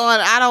on and on.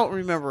 I don't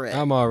remember it.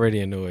 I'm already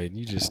annoyed.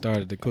 You just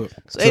started the cook.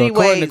 So anyway-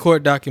 according to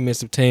court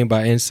documents obtained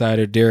by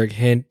insider Derek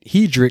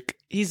Hedrick,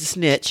 He's a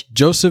snitch.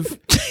 Joseph,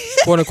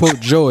 quote unquote,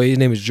 Joey, his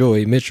name is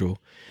Joey Mitchell,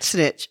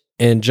 Snitch.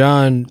 and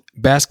John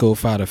Basco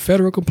filed a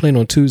federal complaint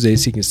on Tuesday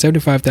seeking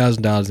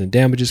 $75,000 in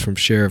damages from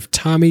Sheriff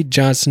Tommy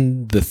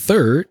Johnson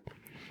III,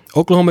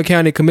 Oklahoma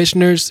County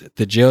Commissioners,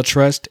 the Jail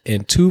Trust,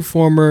 and 2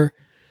 former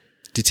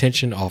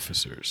detention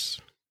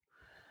officers.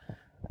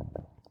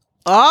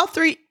 All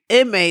 3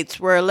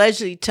 inmates were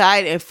allegedly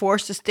tied and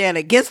forced to stand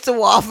against the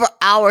wall for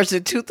hours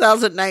in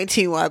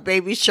 2019 while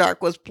Baby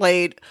Shark was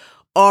played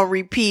on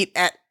repeat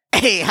at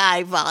a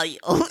high volume.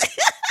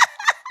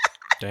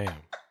 Damn.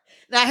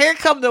 Now here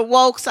come the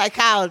woke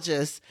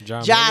psychologist,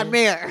 John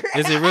Mayer.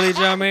 Is it really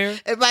John Mayer?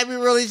 It might be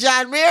really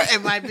John Mayer.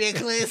 It might be a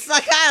clean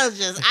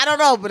psychologist. I don't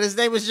know, but his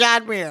name was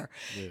John Mayer.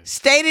 Yeah.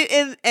 Stated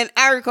in an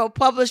article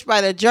published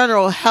by the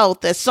Journal of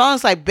Health that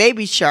songs like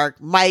Baby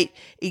Shark might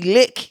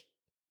elicit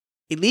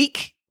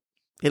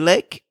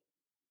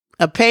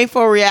a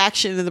painful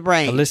reaction in the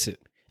brain. Elicit.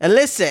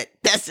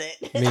 That's it.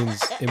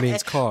 It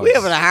means cause. We're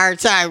having a hard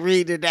time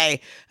reading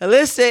today.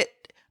 Elicit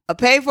a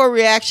painful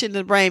reaction in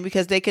the brain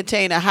because they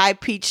contain a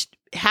high-pitched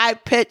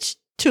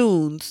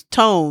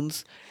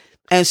tones,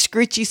 and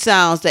screechy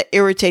sounds that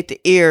irritate the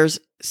ears,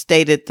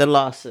 stated the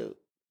lawsuit.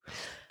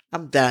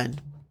 I'm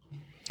done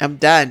for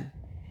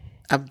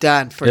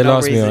they no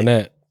lost reason. me on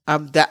that.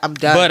 I'm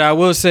done. But I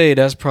will say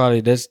that's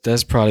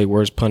probably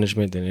worse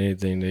punishment than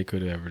anything they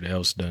could have ever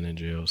else done in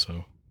jail.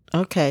 So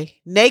okay.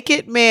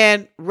 Naked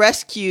man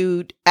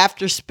rescued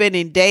after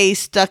spending days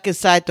stuck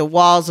inside the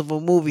walls of a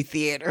movie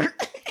theater.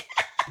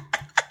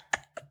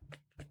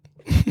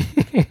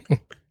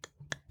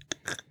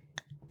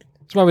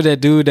 It's probably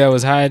that dude that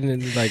was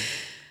hiding from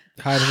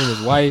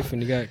his wife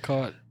and he got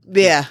caught.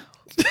 Yeah.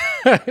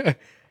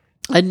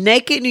 A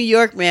naked New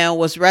York man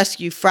was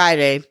rescued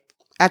Friday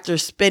after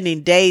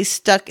spending days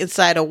stuck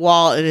inside a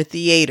wall in a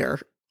theater.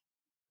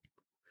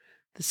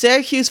 The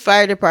Syracuse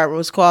Fire Department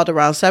was called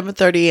around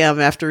 7:30 a.m.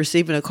 after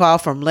receiving a call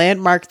from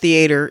Landmark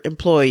Theater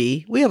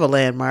employee. We have a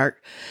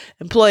Landmark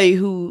employee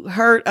who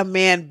heard a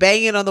man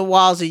banging on the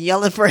walls and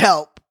yelling for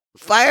help.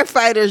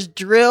 Firefighters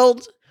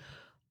drilled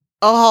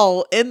a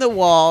hole in the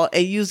wall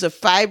and used a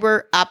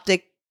fiber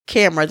optic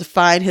camera to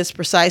find his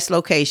precise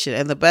location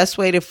and the best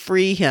way to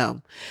free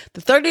him.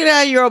 The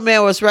 39-year-old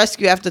man was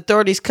rescued after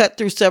authorities cut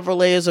through several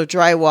layers of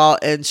drywall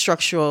and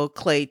structural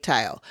clay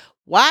tile.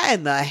 Why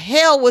in the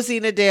hell was he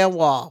in a damn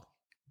wall?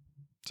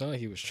 Sounded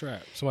like he was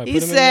trapped. Somebody He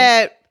put him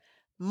said,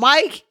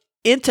 Mike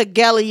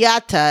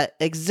Intagliata,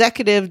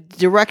 executive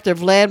director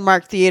of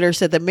Landmark Theater,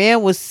 said the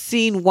man was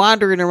seen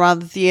wandering around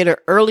the theater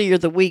earlier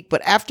the week,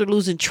 but after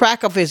losing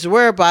track of his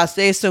whereabouts,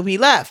 they assume he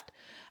left.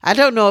 I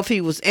don't know if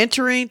he was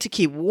entering to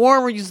keep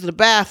warm or using the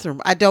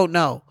bathroom. I don't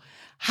know.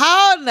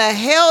 How in the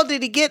hell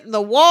did he get in the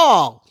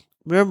wall?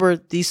 Remember,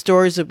 these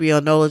stories will be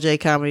on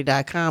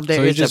NolaJComedy.com.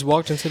 So he just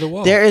walked into the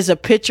wall. There is a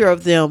picture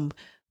of them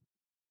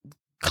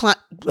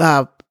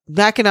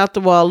knocking out the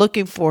wall,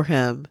 looking for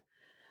him.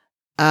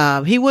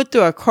 He went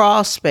through a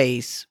crawl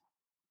space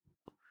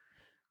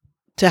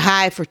to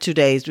hide for 2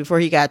 days before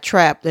he got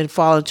trapped and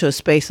fall into a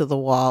space of the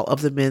wall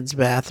of the men's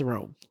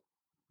bathroom.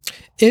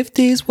 If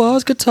these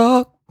walls could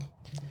talk.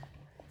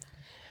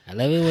 I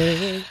love it when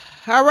it.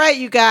 All right,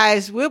 you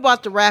guys, we're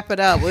about to wrap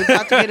it up. We're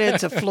about to get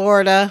into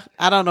Florida.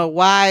 I don't know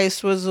why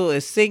Swizzle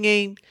is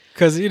singing.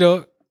 Because,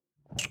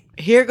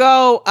 Here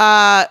go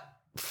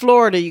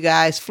Florida, you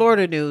guys.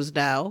 Florida news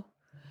now.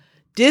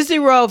 Disney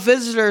World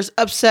visitors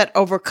upset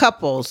over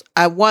couples.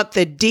 I want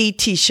the D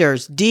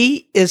t-shirts.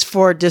 D is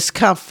for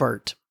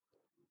discomfort.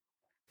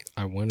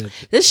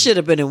 This should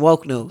have been in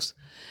woke news.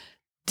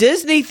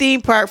 Disney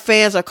theme park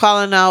fans are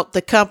calling out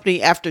the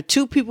company after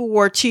two people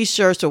wore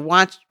t-shirts with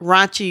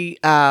raunchy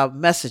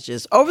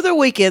messages. Over the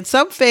weekend,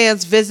 some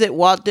fans visit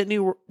Walt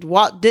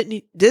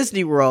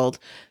Disney World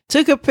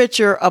took a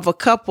picture of a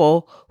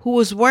couple who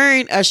was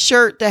wearing a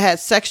shirt that had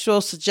sexual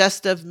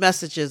suggestive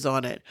messages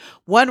on it.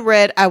 One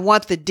read, I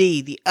want the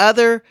D. The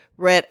other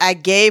read, I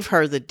gave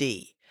her the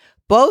D.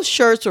 Both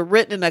shirts were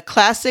written in a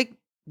classic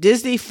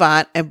Disney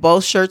font, and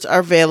both shirts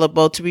are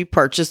available to be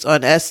purchased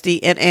on Etsy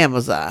and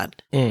Amazon.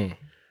 Yeah,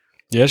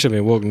 that should be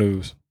woke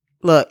news.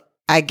 Look,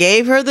 I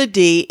gave her the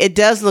D. It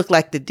does look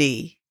like the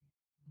D.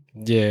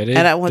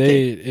 Yeah,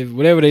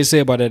 whatever they say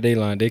about that day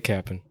line, they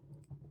capping.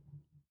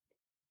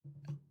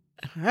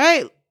 All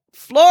right,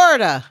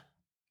 Florida.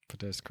 But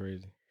that's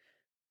crazy.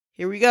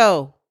 Here we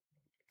go.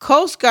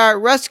 Coast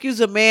Guard rescues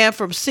a man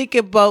from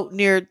sinking boat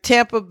near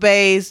Tampa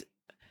Bay's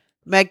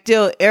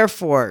MacDill Air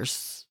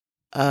Force.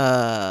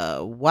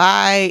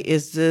 Why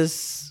was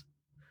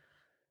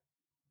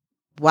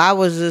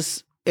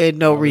this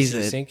no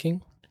reason?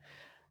 Sinking?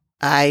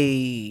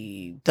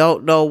 I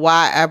don't know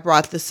why I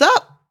brought this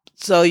up.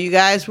 So you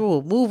guys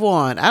will move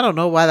on. I don't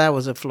know why that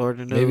was in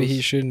Florida news. Maybe he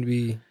shouldn't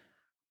be.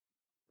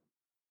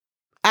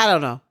 I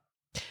don't know.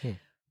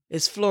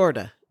 It's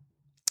Florida.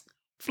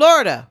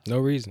 Florida. No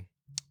reason.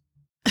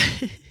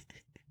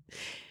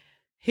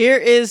 Here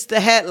is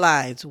the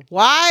headlines.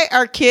 Why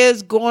are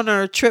kids going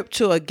on a trip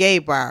to a gay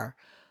bar?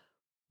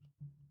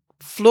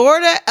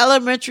 Florida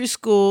elementary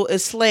school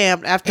is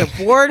slammed after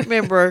a board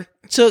member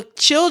took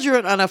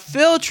children on a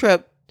field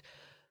trip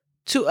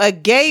to a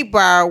gay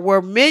bar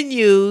where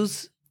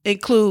menus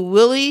include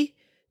Willie,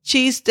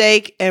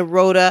 cheesesteak, and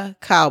Rhoda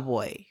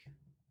Cowboy.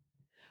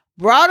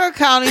 Broward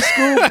County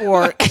School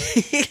Board.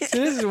 This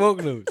is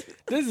woke news.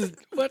 This is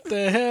what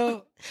the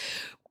hell?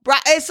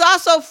 It's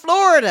also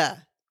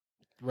Florida.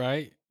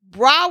 Right.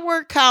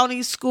 Broward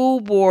County School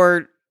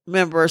Board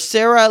member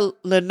Sarah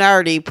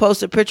Lenardi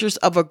posted pictures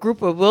of a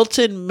group of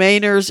Wilton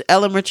Manors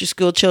elementary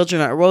school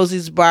children at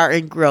Rosie's Bar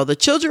and Grill. The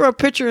children are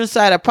pictured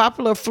inside a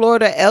popular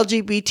Florida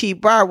LGBT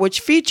bar,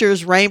 which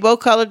features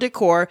rainbow-colored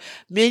decor,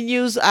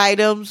 menus,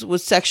 items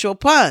with sexual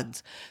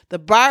puns. The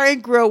Bar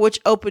and Grill, which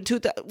opened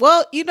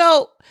well, you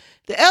know,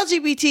 the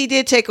LGBT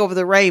did take over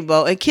the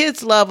rainbow, and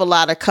kids love a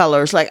lot of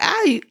colors. Like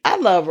I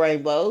love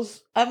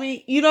rainbows. I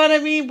mean, you know what I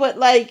mean? But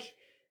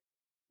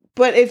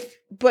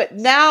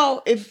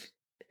now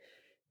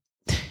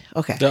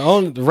okay.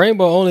 The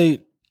rainbow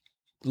only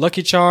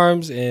Lucky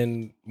Charms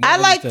and I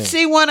like to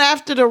see one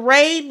after the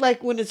rain,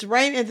 like when it's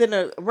raining and then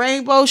a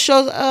rainbow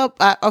shows up.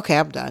 Okay,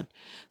 I'm done.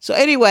 So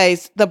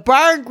anyways, the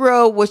Bar and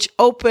Grill, which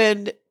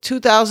opened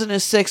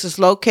 2006, is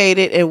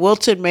located in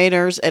Wilton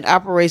Manors and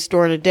operates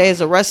during the day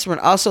as a restaurant,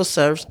 also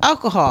serves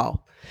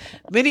alcohol.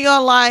 Many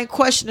online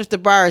question if the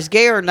bar is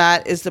gay or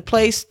not. Is the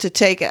place to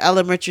take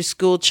elementary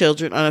school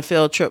children on a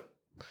field trip?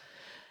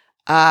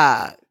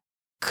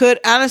 Could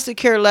honestly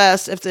care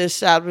less if the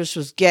establishment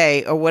was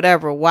gay or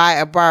whatever. Why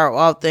a bar of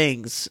all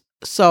things?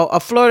 So a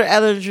Florida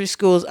elementary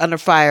school is under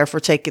fire for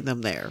taking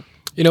them there.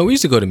 You know, we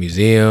used to go to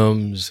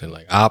museums and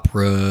like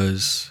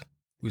operas.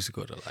 We used to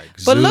go to like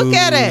zoos. But look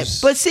at it.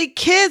 But see,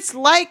 kids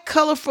like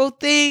colorful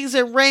things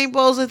and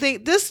rainbows and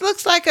things. This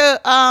looks like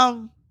a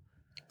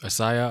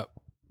psyop.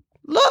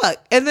 Look,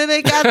 and then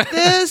they got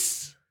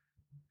this.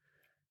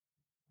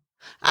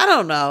 I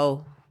don't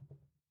know.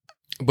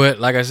 But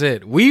like I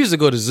said, we used to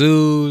go to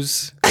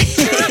zoos.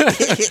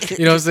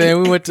 You know what I'm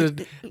saying? We went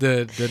to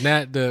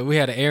we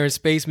had an Air and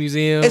Space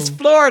Museum. It's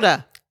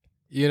Florida.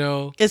 You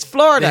know, it's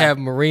Florida. They have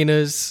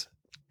marinas.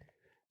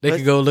 They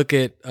could go look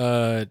at.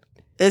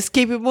 Let's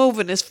keep it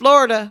moving. It's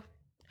Florida.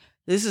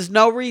 This is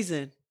no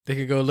reason. They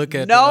could go look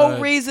at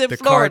reason. The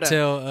Florida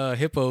cartel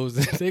hippos.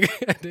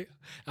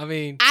 I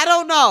mean, I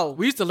don't know.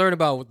 We used to learn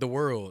about the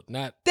world.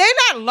 They're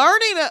not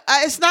learning.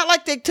 It's not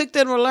like they took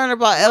them to learn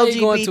about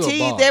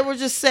LGBT. They were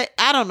just saying,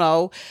 I don't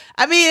know.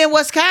 I mean, in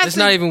Wisconsin, it's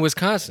not even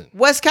Wisconsin.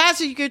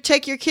 Wisconsin, you could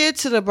take your kid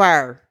to the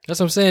bar. That's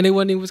what I'm saying. They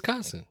wasn't in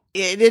Wisconsin.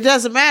 It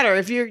doesn't matter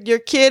if your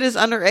kid is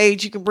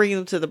underage. You can bring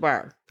them to the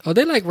bar. Oh,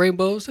 they like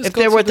rainbows. If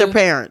they're with their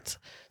parents.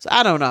 So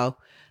I don't know.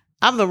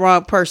 I'm the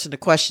wrong person to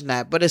question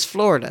that, but it's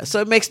Florida, so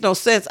it makes no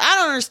sense. I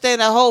don't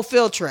understand the whole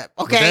field trip.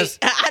 Okay,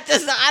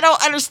 I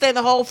don't understand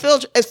the whole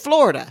field trip. It's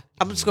Florida.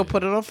 I'm just gonna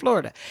put it on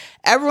Florida.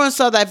 Everyone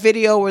saw that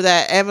video where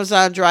that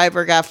Amazon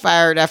driver got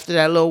fired after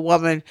that little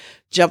woman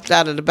jumped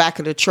out of the back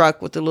of the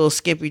truck with the little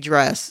skimpy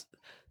dress.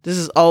 This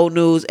is old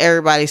news.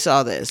 Everybody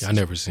saw this. I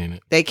never seen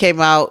it. They came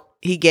out.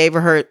 He gave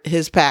her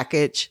his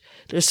package.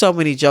 There's so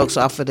many jokes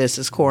off of this.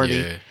 It's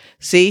corny. Yeah.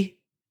 See,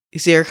 you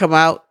see her come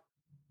out.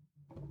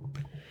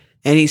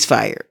 And he's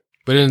fired.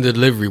 But in the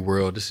delivery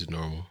world, this is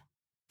normal.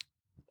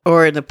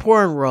 Or in the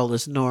porn world,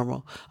 it's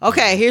normal.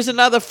 Okay, here's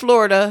another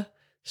Florida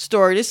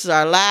story. This is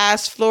our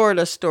last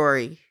Florida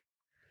story.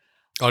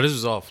 Oh, this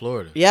is all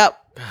Florida? Yep.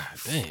 God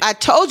damn. I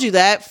told you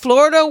that.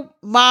 Florida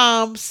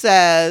mom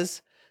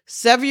says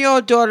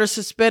 7-year-old daughter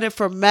suspended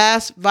for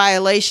mass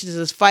violations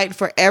is fighting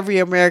for every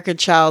American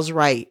child's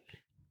right.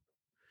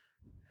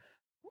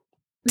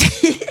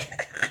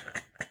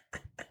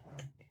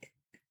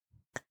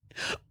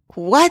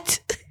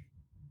 What?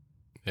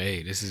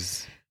 Hey, this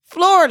is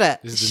Florida.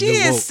 She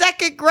is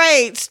second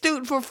grade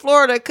student from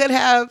Florida could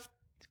have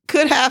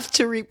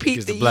to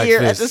repeat the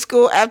year at the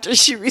school after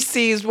she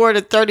receives more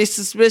than 30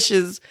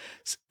 suspicions.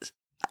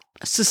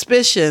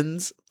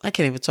 I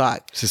can't even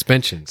talk.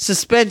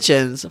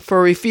 Suspensions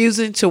for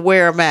refusing to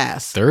wear a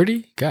mask.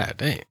 30? God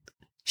damn.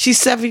 She's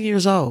 7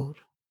 years old.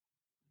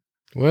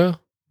 Well,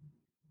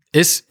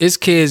 it's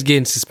kids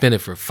getting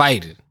suspended for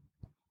fighting,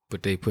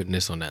 but they putting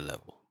this on that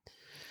level.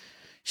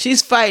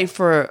 She's fighting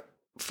for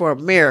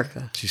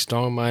America. She's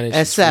strong-minded.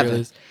 At 7.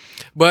 Fearless.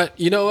 But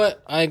you know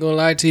what? I ain't gonna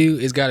lie to you.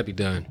 It's got to be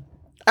done.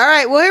 All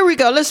right. Well, here we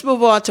go. Let's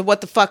move on to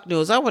what the fuck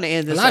news. I want to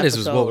end this. A lot of this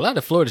was woke. A lot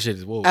of Florida shit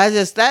is woke.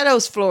 That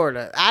was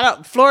Florida.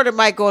 Florida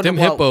might go into them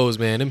woke. Hippos,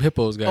 man. Them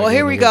hippos got. Well,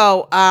 here we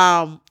go.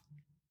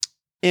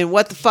 In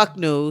what the fuck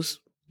news,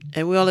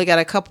 and we only got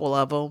a couple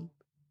of them.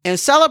 In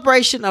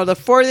celebration of the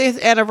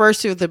 40th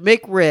anniversary of the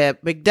McRib,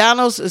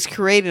 McDonald's is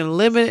creating a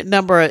limited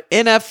number of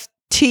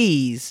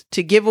NFTs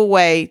to give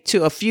away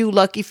to a few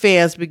lucky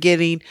fans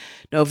beginning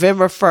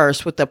November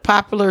 1st, with the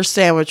popular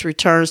sandwich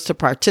returns to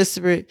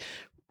participant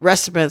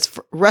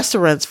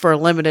restaurants for a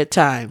limited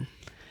time.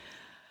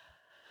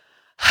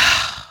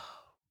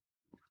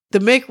 The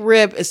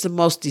McRib is the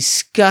most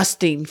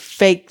disgusting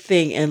fake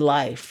thing in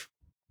life.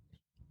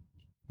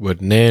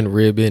 With nan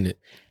rib in it.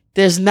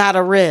 There's not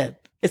a rib.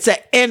 It's an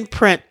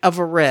imprint of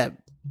a rib.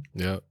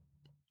 Yep.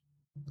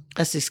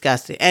 That's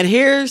disgusting. And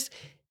here's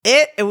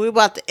it, and we're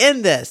about to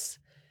end this.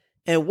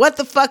 And what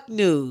the fuck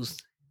news?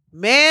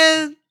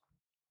 Man's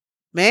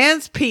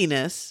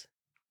penis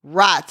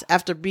rots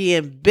after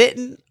being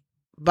bitten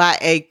by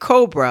a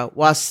cobra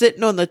while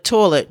sitting on the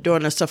toilet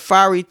during a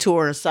safari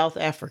tour in South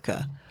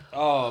Africa.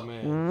 Oh,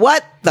 man.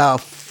 What the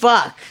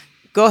fuck?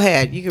 Go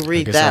ahead. You can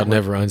read that. I'll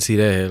never unsee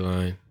that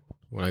headline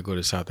when I go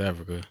to South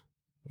Africa.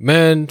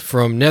 Man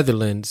from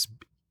Netherlands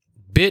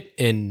bit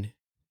in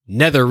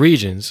nether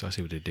regions, I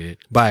see what they did,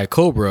 by a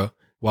cobra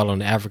while on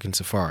the African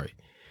safari.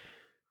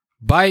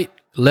 Bite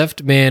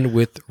left man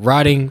with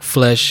rotting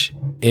flesh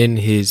in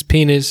his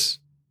penis,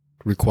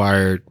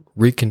 required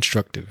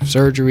reconstructive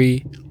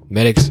surgery.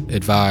 Medics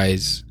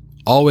advise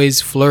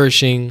always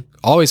flushing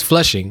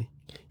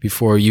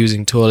before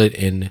using toilet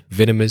in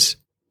venomous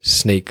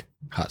snake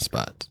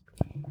hotspots.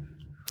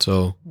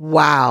 So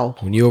wow.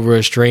 When you over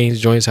a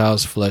strange joint's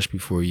house, flush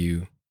before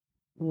you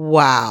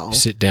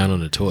sit down on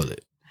the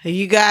toilet.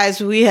 You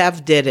guys, we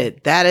have did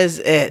it. That is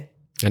it.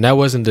 And that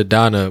wasn't the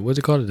Donna, what's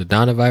it called? The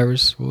Donna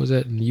virus? What was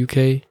that in the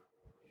UK?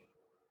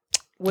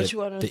 Which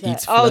one was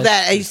that? Oh,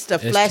 that eats the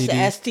flesh, the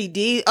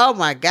STD. Oh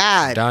my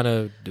God.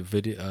 Donna, the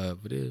video.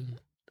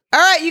 All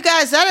right, you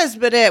guys, that has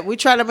been it. We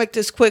try to make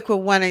this quick with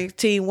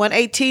 118.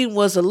 118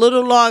 was a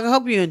little long. I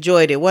hope you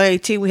enjoyed it.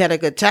 118, we had a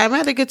good time. I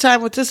had a good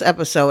time with this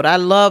episode. I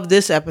love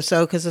this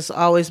episode because it's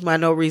always my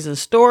No Reason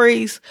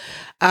Stories.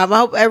 I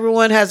hope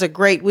everyone has a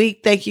great week.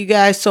 Thank you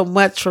guys so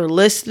much for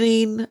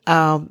listening.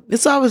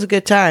 It's always a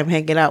good time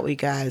hanging out with you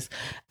guys.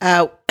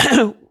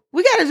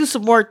 We got to do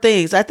some more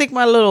things. I think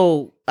my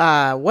little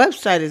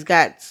website has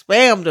got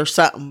spammed or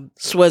something,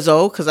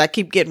 Swizzle, because I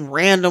keep getting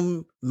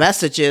random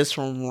messages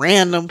from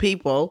random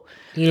people.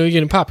 You know, you're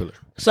getting popular.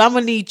 So I'm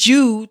going to need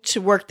you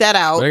to work that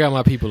out. But I got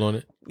my people on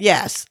it.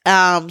 Yes.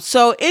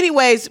 So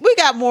anyways, we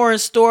got more in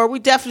store. We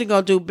definitely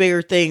going to do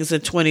bigger things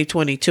in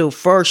 2022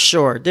 for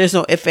sure. There's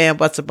no ifs and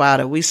buts about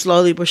it. We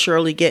slowly but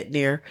surely getting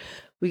there.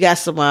 We got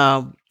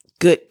some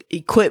good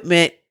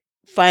equipment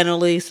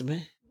finally.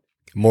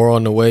 More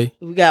on the way.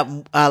 We got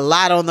a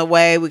lot on the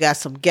way. We got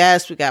some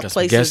guests. We got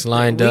places guests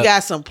lined up. We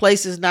got some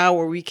places now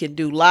where we can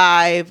do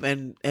live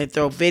and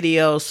throw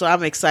videos. So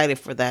I'm excited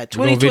for that.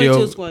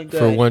 2022 is going good.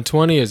 For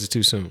 120, or is it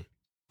too soon?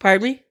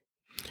 Pardon me?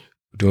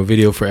 Do a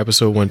video for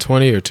episode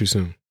 120 or too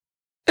soon?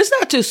 It's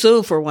not too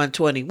soon for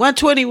 120.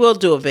 120, we'll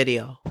do a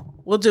video.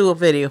 We'll do a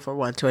video for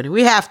 120.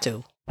 We have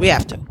to.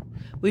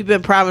 We've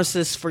been promised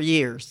this for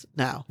years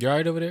now. You all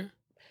right over there?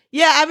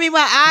 Yeah, I mean,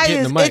 my eye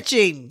is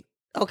itching.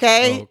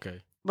 Okay? Oh,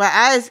 okay. My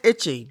eye is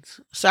itching.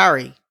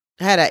 Sorry.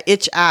 I had an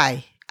itch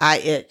eye. I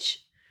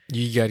itch.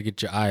 You got to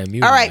get your eye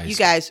immunized. All right, you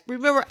guys.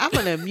 Remember, I'm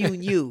going to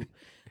immune you.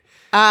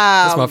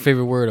 That's my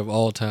favorite word of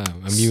all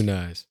time.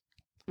 Immunized.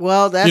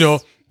 Well, that's...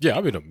 Yeah,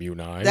 I've been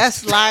immunized.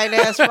 That's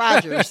Lioness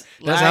Rogers.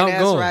 That's how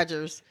I'm going.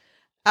 Rogers.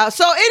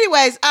 So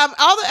anyways, all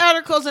the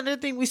articles and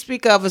everything we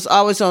speak of is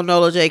always on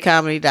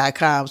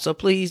NolaJComedy.com. So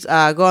please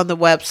go on the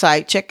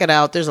website, check it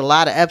out. There's a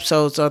lot of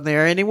episodes on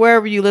there. And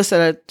wherever you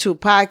listen to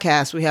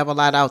podcasts, we have a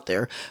lot out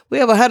there. We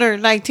have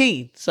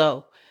 119.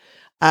 So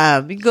you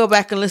can go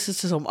back and listen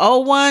to some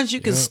old ones.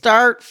 You can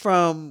start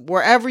from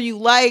wherever you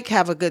like,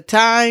 have a good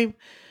time.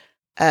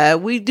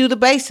 We do the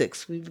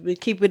basics. We've been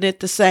keeping it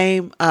the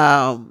same.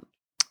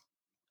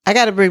 I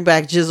got to bring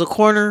back Jizzle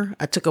Corner.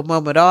 I took a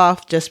moment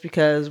off just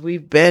because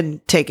we've been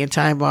taking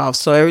time off.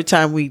 So every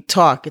time we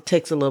talk, it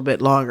takes a little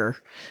bit longer.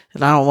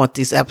 And I don't want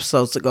these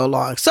episodes to go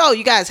long. So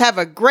you guys have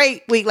a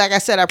great week. Like I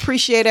said, I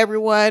appreciate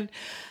everyone.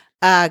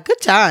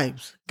 Good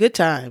times. Good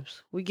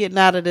times. We getting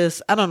out of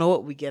this. I don't know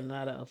what we getting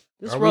out of.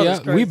 This world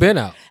is crazy. We've been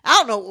out. I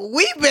don't know.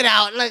 We've been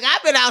out. Like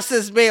I've been out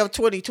since May of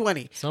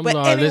 2020. But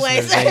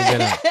anyways,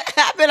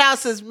 I've been out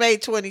since May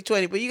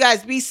 2020. But you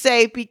guys be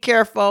safe. Be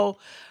careful.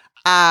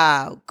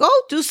 Go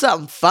do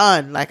something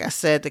fun. Like I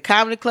said, the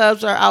comedy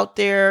clubs are out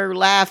there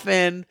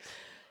laughing.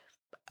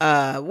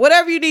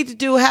 Whatever you need to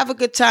do, have a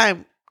good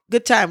time.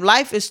 Good time.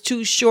 Life is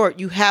too short.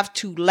 You have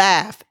to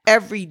laugh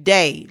every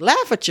day.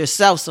 Laugh at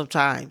yourself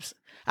sometimes.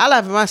 I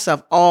laugh at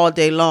myself all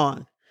day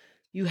long.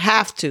 You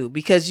have to,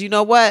 because you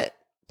know what?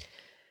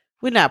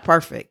 We're not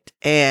perfect.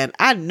 And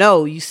I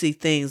know you see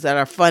things that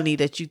are funny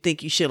that you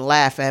think you shouldn't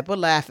laugh at, but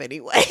laugh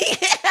anyway.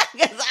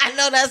 I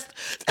know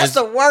that's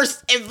the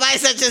worst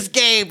advice I just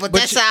gave, but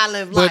that's how I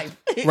live life.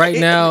 Right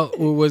now,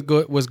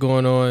 what's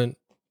going on,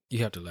 you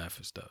have to laugh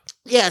at stuff.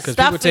 Yeah, because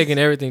people are taking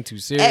everything too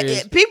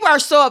serious. People are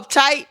so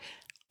uptight.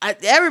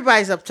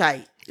 Everybody's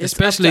uptight.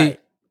 Especially, uptight.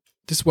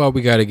 This is why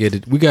we got to get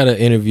it. We got to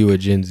interview a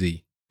Gen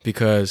Z,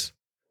 because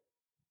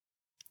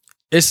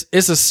it's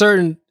a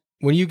certain,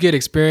 when you get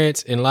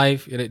experience in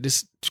life,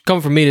 this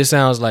coming from me, this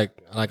sounds like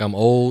I'm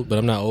old, but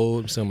I'm not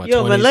old. I'm still in my 20s.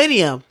 You're a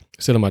millennium.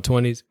 Still in my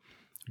 20s.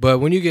 But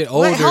when you get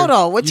older, wait, hold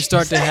on. You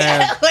start to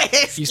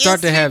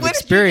have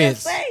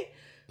experience.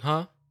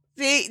 Huh?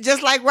 See,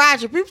 just like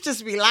Roger, people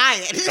just be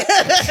lying.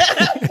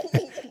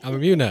 I'm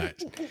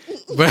immunized.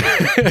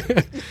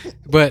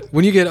 But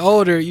when you get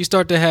older, you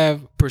start to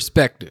have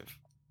perspective.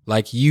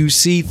 Like you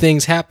see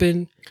things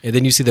happen, and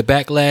then you see the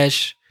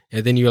backlash,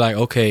 and then you're like,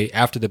 okay,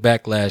 after the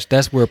backlash,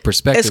 that's where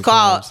perspective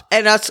comes.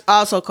 And that's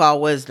also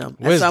called wisdom.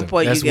 At some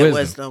point, you get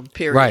wisdom,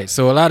 period. Right.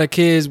 So a lot of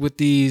kids with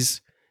these,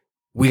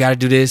 we got to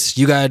do this,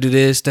 you got to do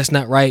this, that's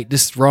not right,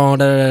 this is wrong,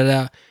 da, da, da,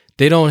 da.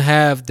 They don't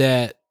have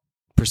that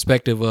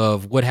perspective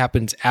of what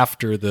happens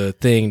after the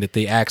thing that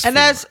they asked for. And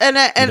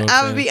I'm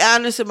going to be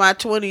honest, in my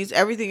 20s,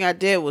 everything I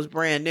did was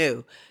brand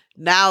new.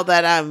 now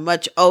that I'm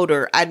much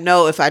older, I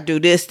know if I do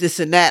this, this,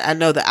 and that, I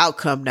know the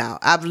outcome now.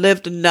 I've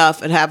lived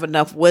enough and have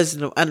enough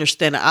wisdom to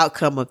understand the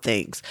outcome of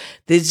things.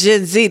 The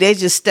Gen Z, they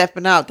just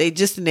stepping out. They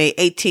just in their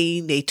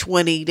 18, they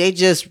 20. They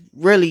just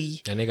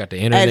really. And they got the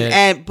internet.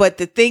 And but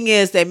the thing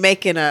is, they're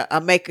making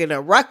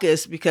a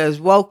ruckus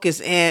because woke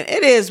is in.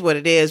 It is what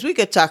it is. We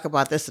could talk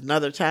about this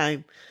another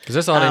time. Because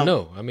that's all they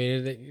know. I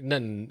mean,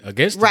 nothing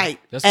against them. Right.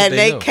 That's what and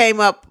they know. came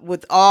up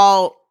with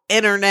all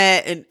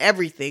internet and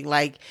everything.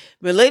 Like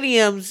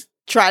millenniums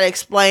try to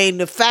explain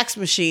the fax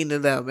machine to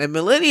them. And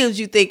millennials,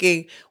 you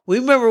thinking, we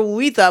remember when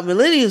we thought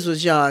millennials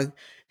was young.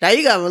 Now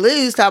you got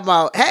millennials talking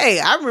about, hey,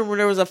 I remember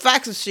there was a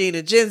fax machine,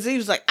 and Gen Z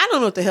was like, I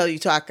don't know what the hell you're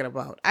talking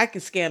about. I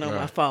can scan on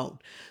my phone.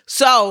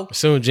 So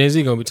soon Gen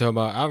Z gonna be talking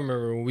about, I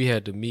remember when we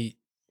had to meet,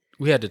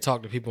 we had to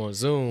talk to people on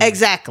Zoom.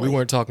 Exactly. We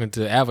weren't talking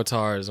to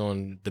avatars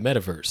on the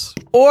metaverse.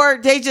 Or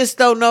they just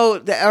don't know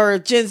that, or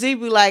Gen Z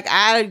be like,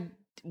 I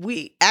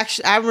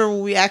remember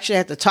we actually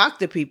had to talk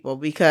to people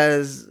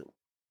because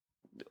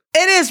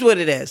it is what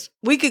it is.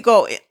 We could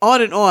go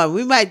on and on.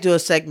 We might do a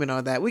segment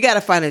on that. We got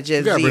to find a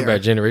Gen Z. You got to bring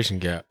back Generation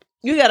Gap.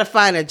 You got to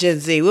find a Gen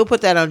Z. We'll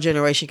put that on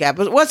Generation Gap.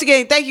 But once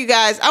again, thank you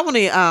guys. I want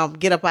to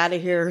get up out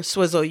of here.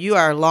 Swizzle, you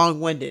are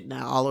long-winded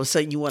now. All of a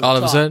sudden, you want to talk. All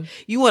of a sudden?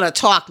 You want to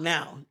talk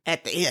now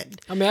at the end.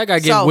 I mean, I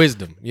got to get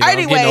wisdom. You know,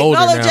 anyway,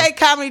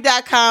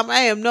 NolaJComedy.com. I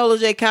am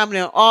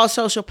NolaJComedy on all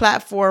social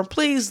platforms.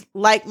 Please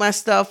like my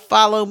stuff.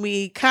 Follow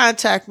me.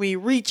 Contact me.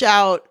 Reach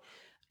out.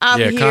 I'm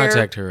here.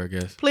 Contact her, I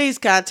guess. Please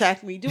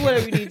contact me. Do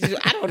whatever you need to do.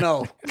 I don't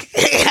know.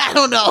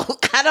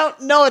 I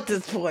don't know at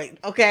this point,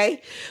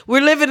 okay?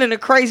 We're living in a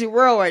crazy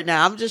world right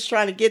now. I'm just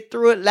trying to get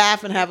through it,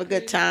 laugh, and have a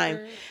good time.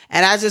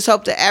 And I just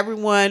hope that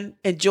everyone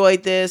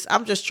enjoyed this.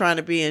 I'm just trying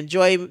to be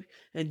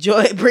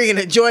bringing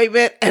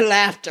enjoyment and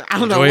laughter. I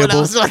don't know what I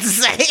was about to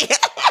say.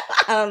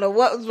 I don't know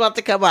what was about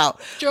to come out.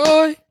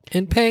 Joy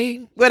and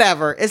pain.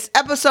 Whatever. It's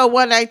episode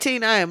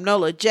 119. I am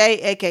Nola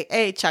J,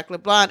 a.k.a.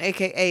 Chocolate Blonde,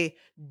 a.k.a.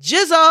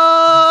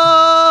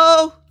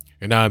 Jizzle.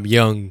 And I'm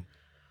young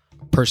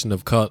person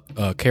of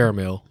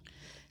caramel.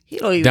 You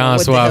don't even Don know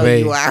what Suave. the hell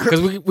you are.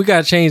 Because we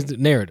got to change the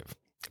narrative.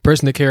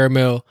 Person of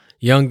caramel,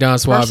 young Don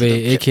Suave,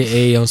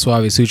 a.k.a. Young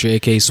Suave Sutra,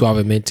 a.k.a.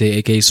 Suavemente,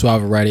 a.k.a.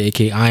 Suave Writer,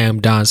 a.k.a. I am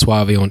Don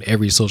Suave on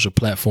every social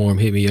platform.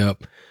 Hit me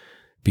up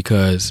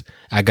because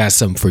I got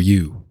something for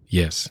you.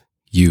 Yes,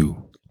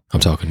 you. I'm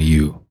talking to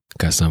you.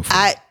 Got something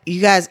for you.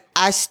 You guys,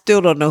 I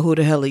still don't know who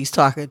the hell he's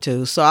talking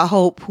to. So I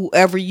hope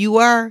whoever you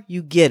are,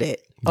 you get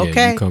it. Okay?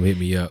 Yeah, you come hit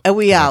me up. And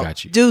we out. I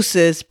got you.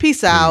 Deuces.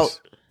 Peace out.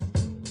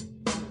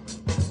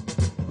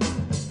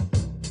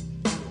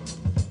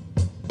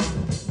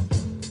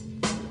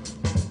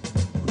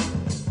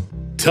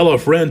 Tell a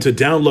friend to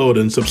download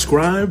and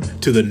subscribe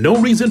to the No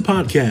Reason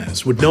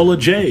Podcast with Nola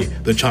J,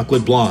 the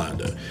Chocolate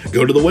Blonde.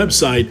 Go to the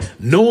website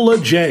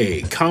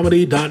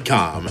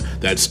NolaJComedy.com.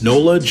 That's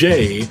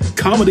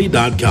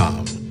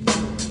NolaJComedy.com.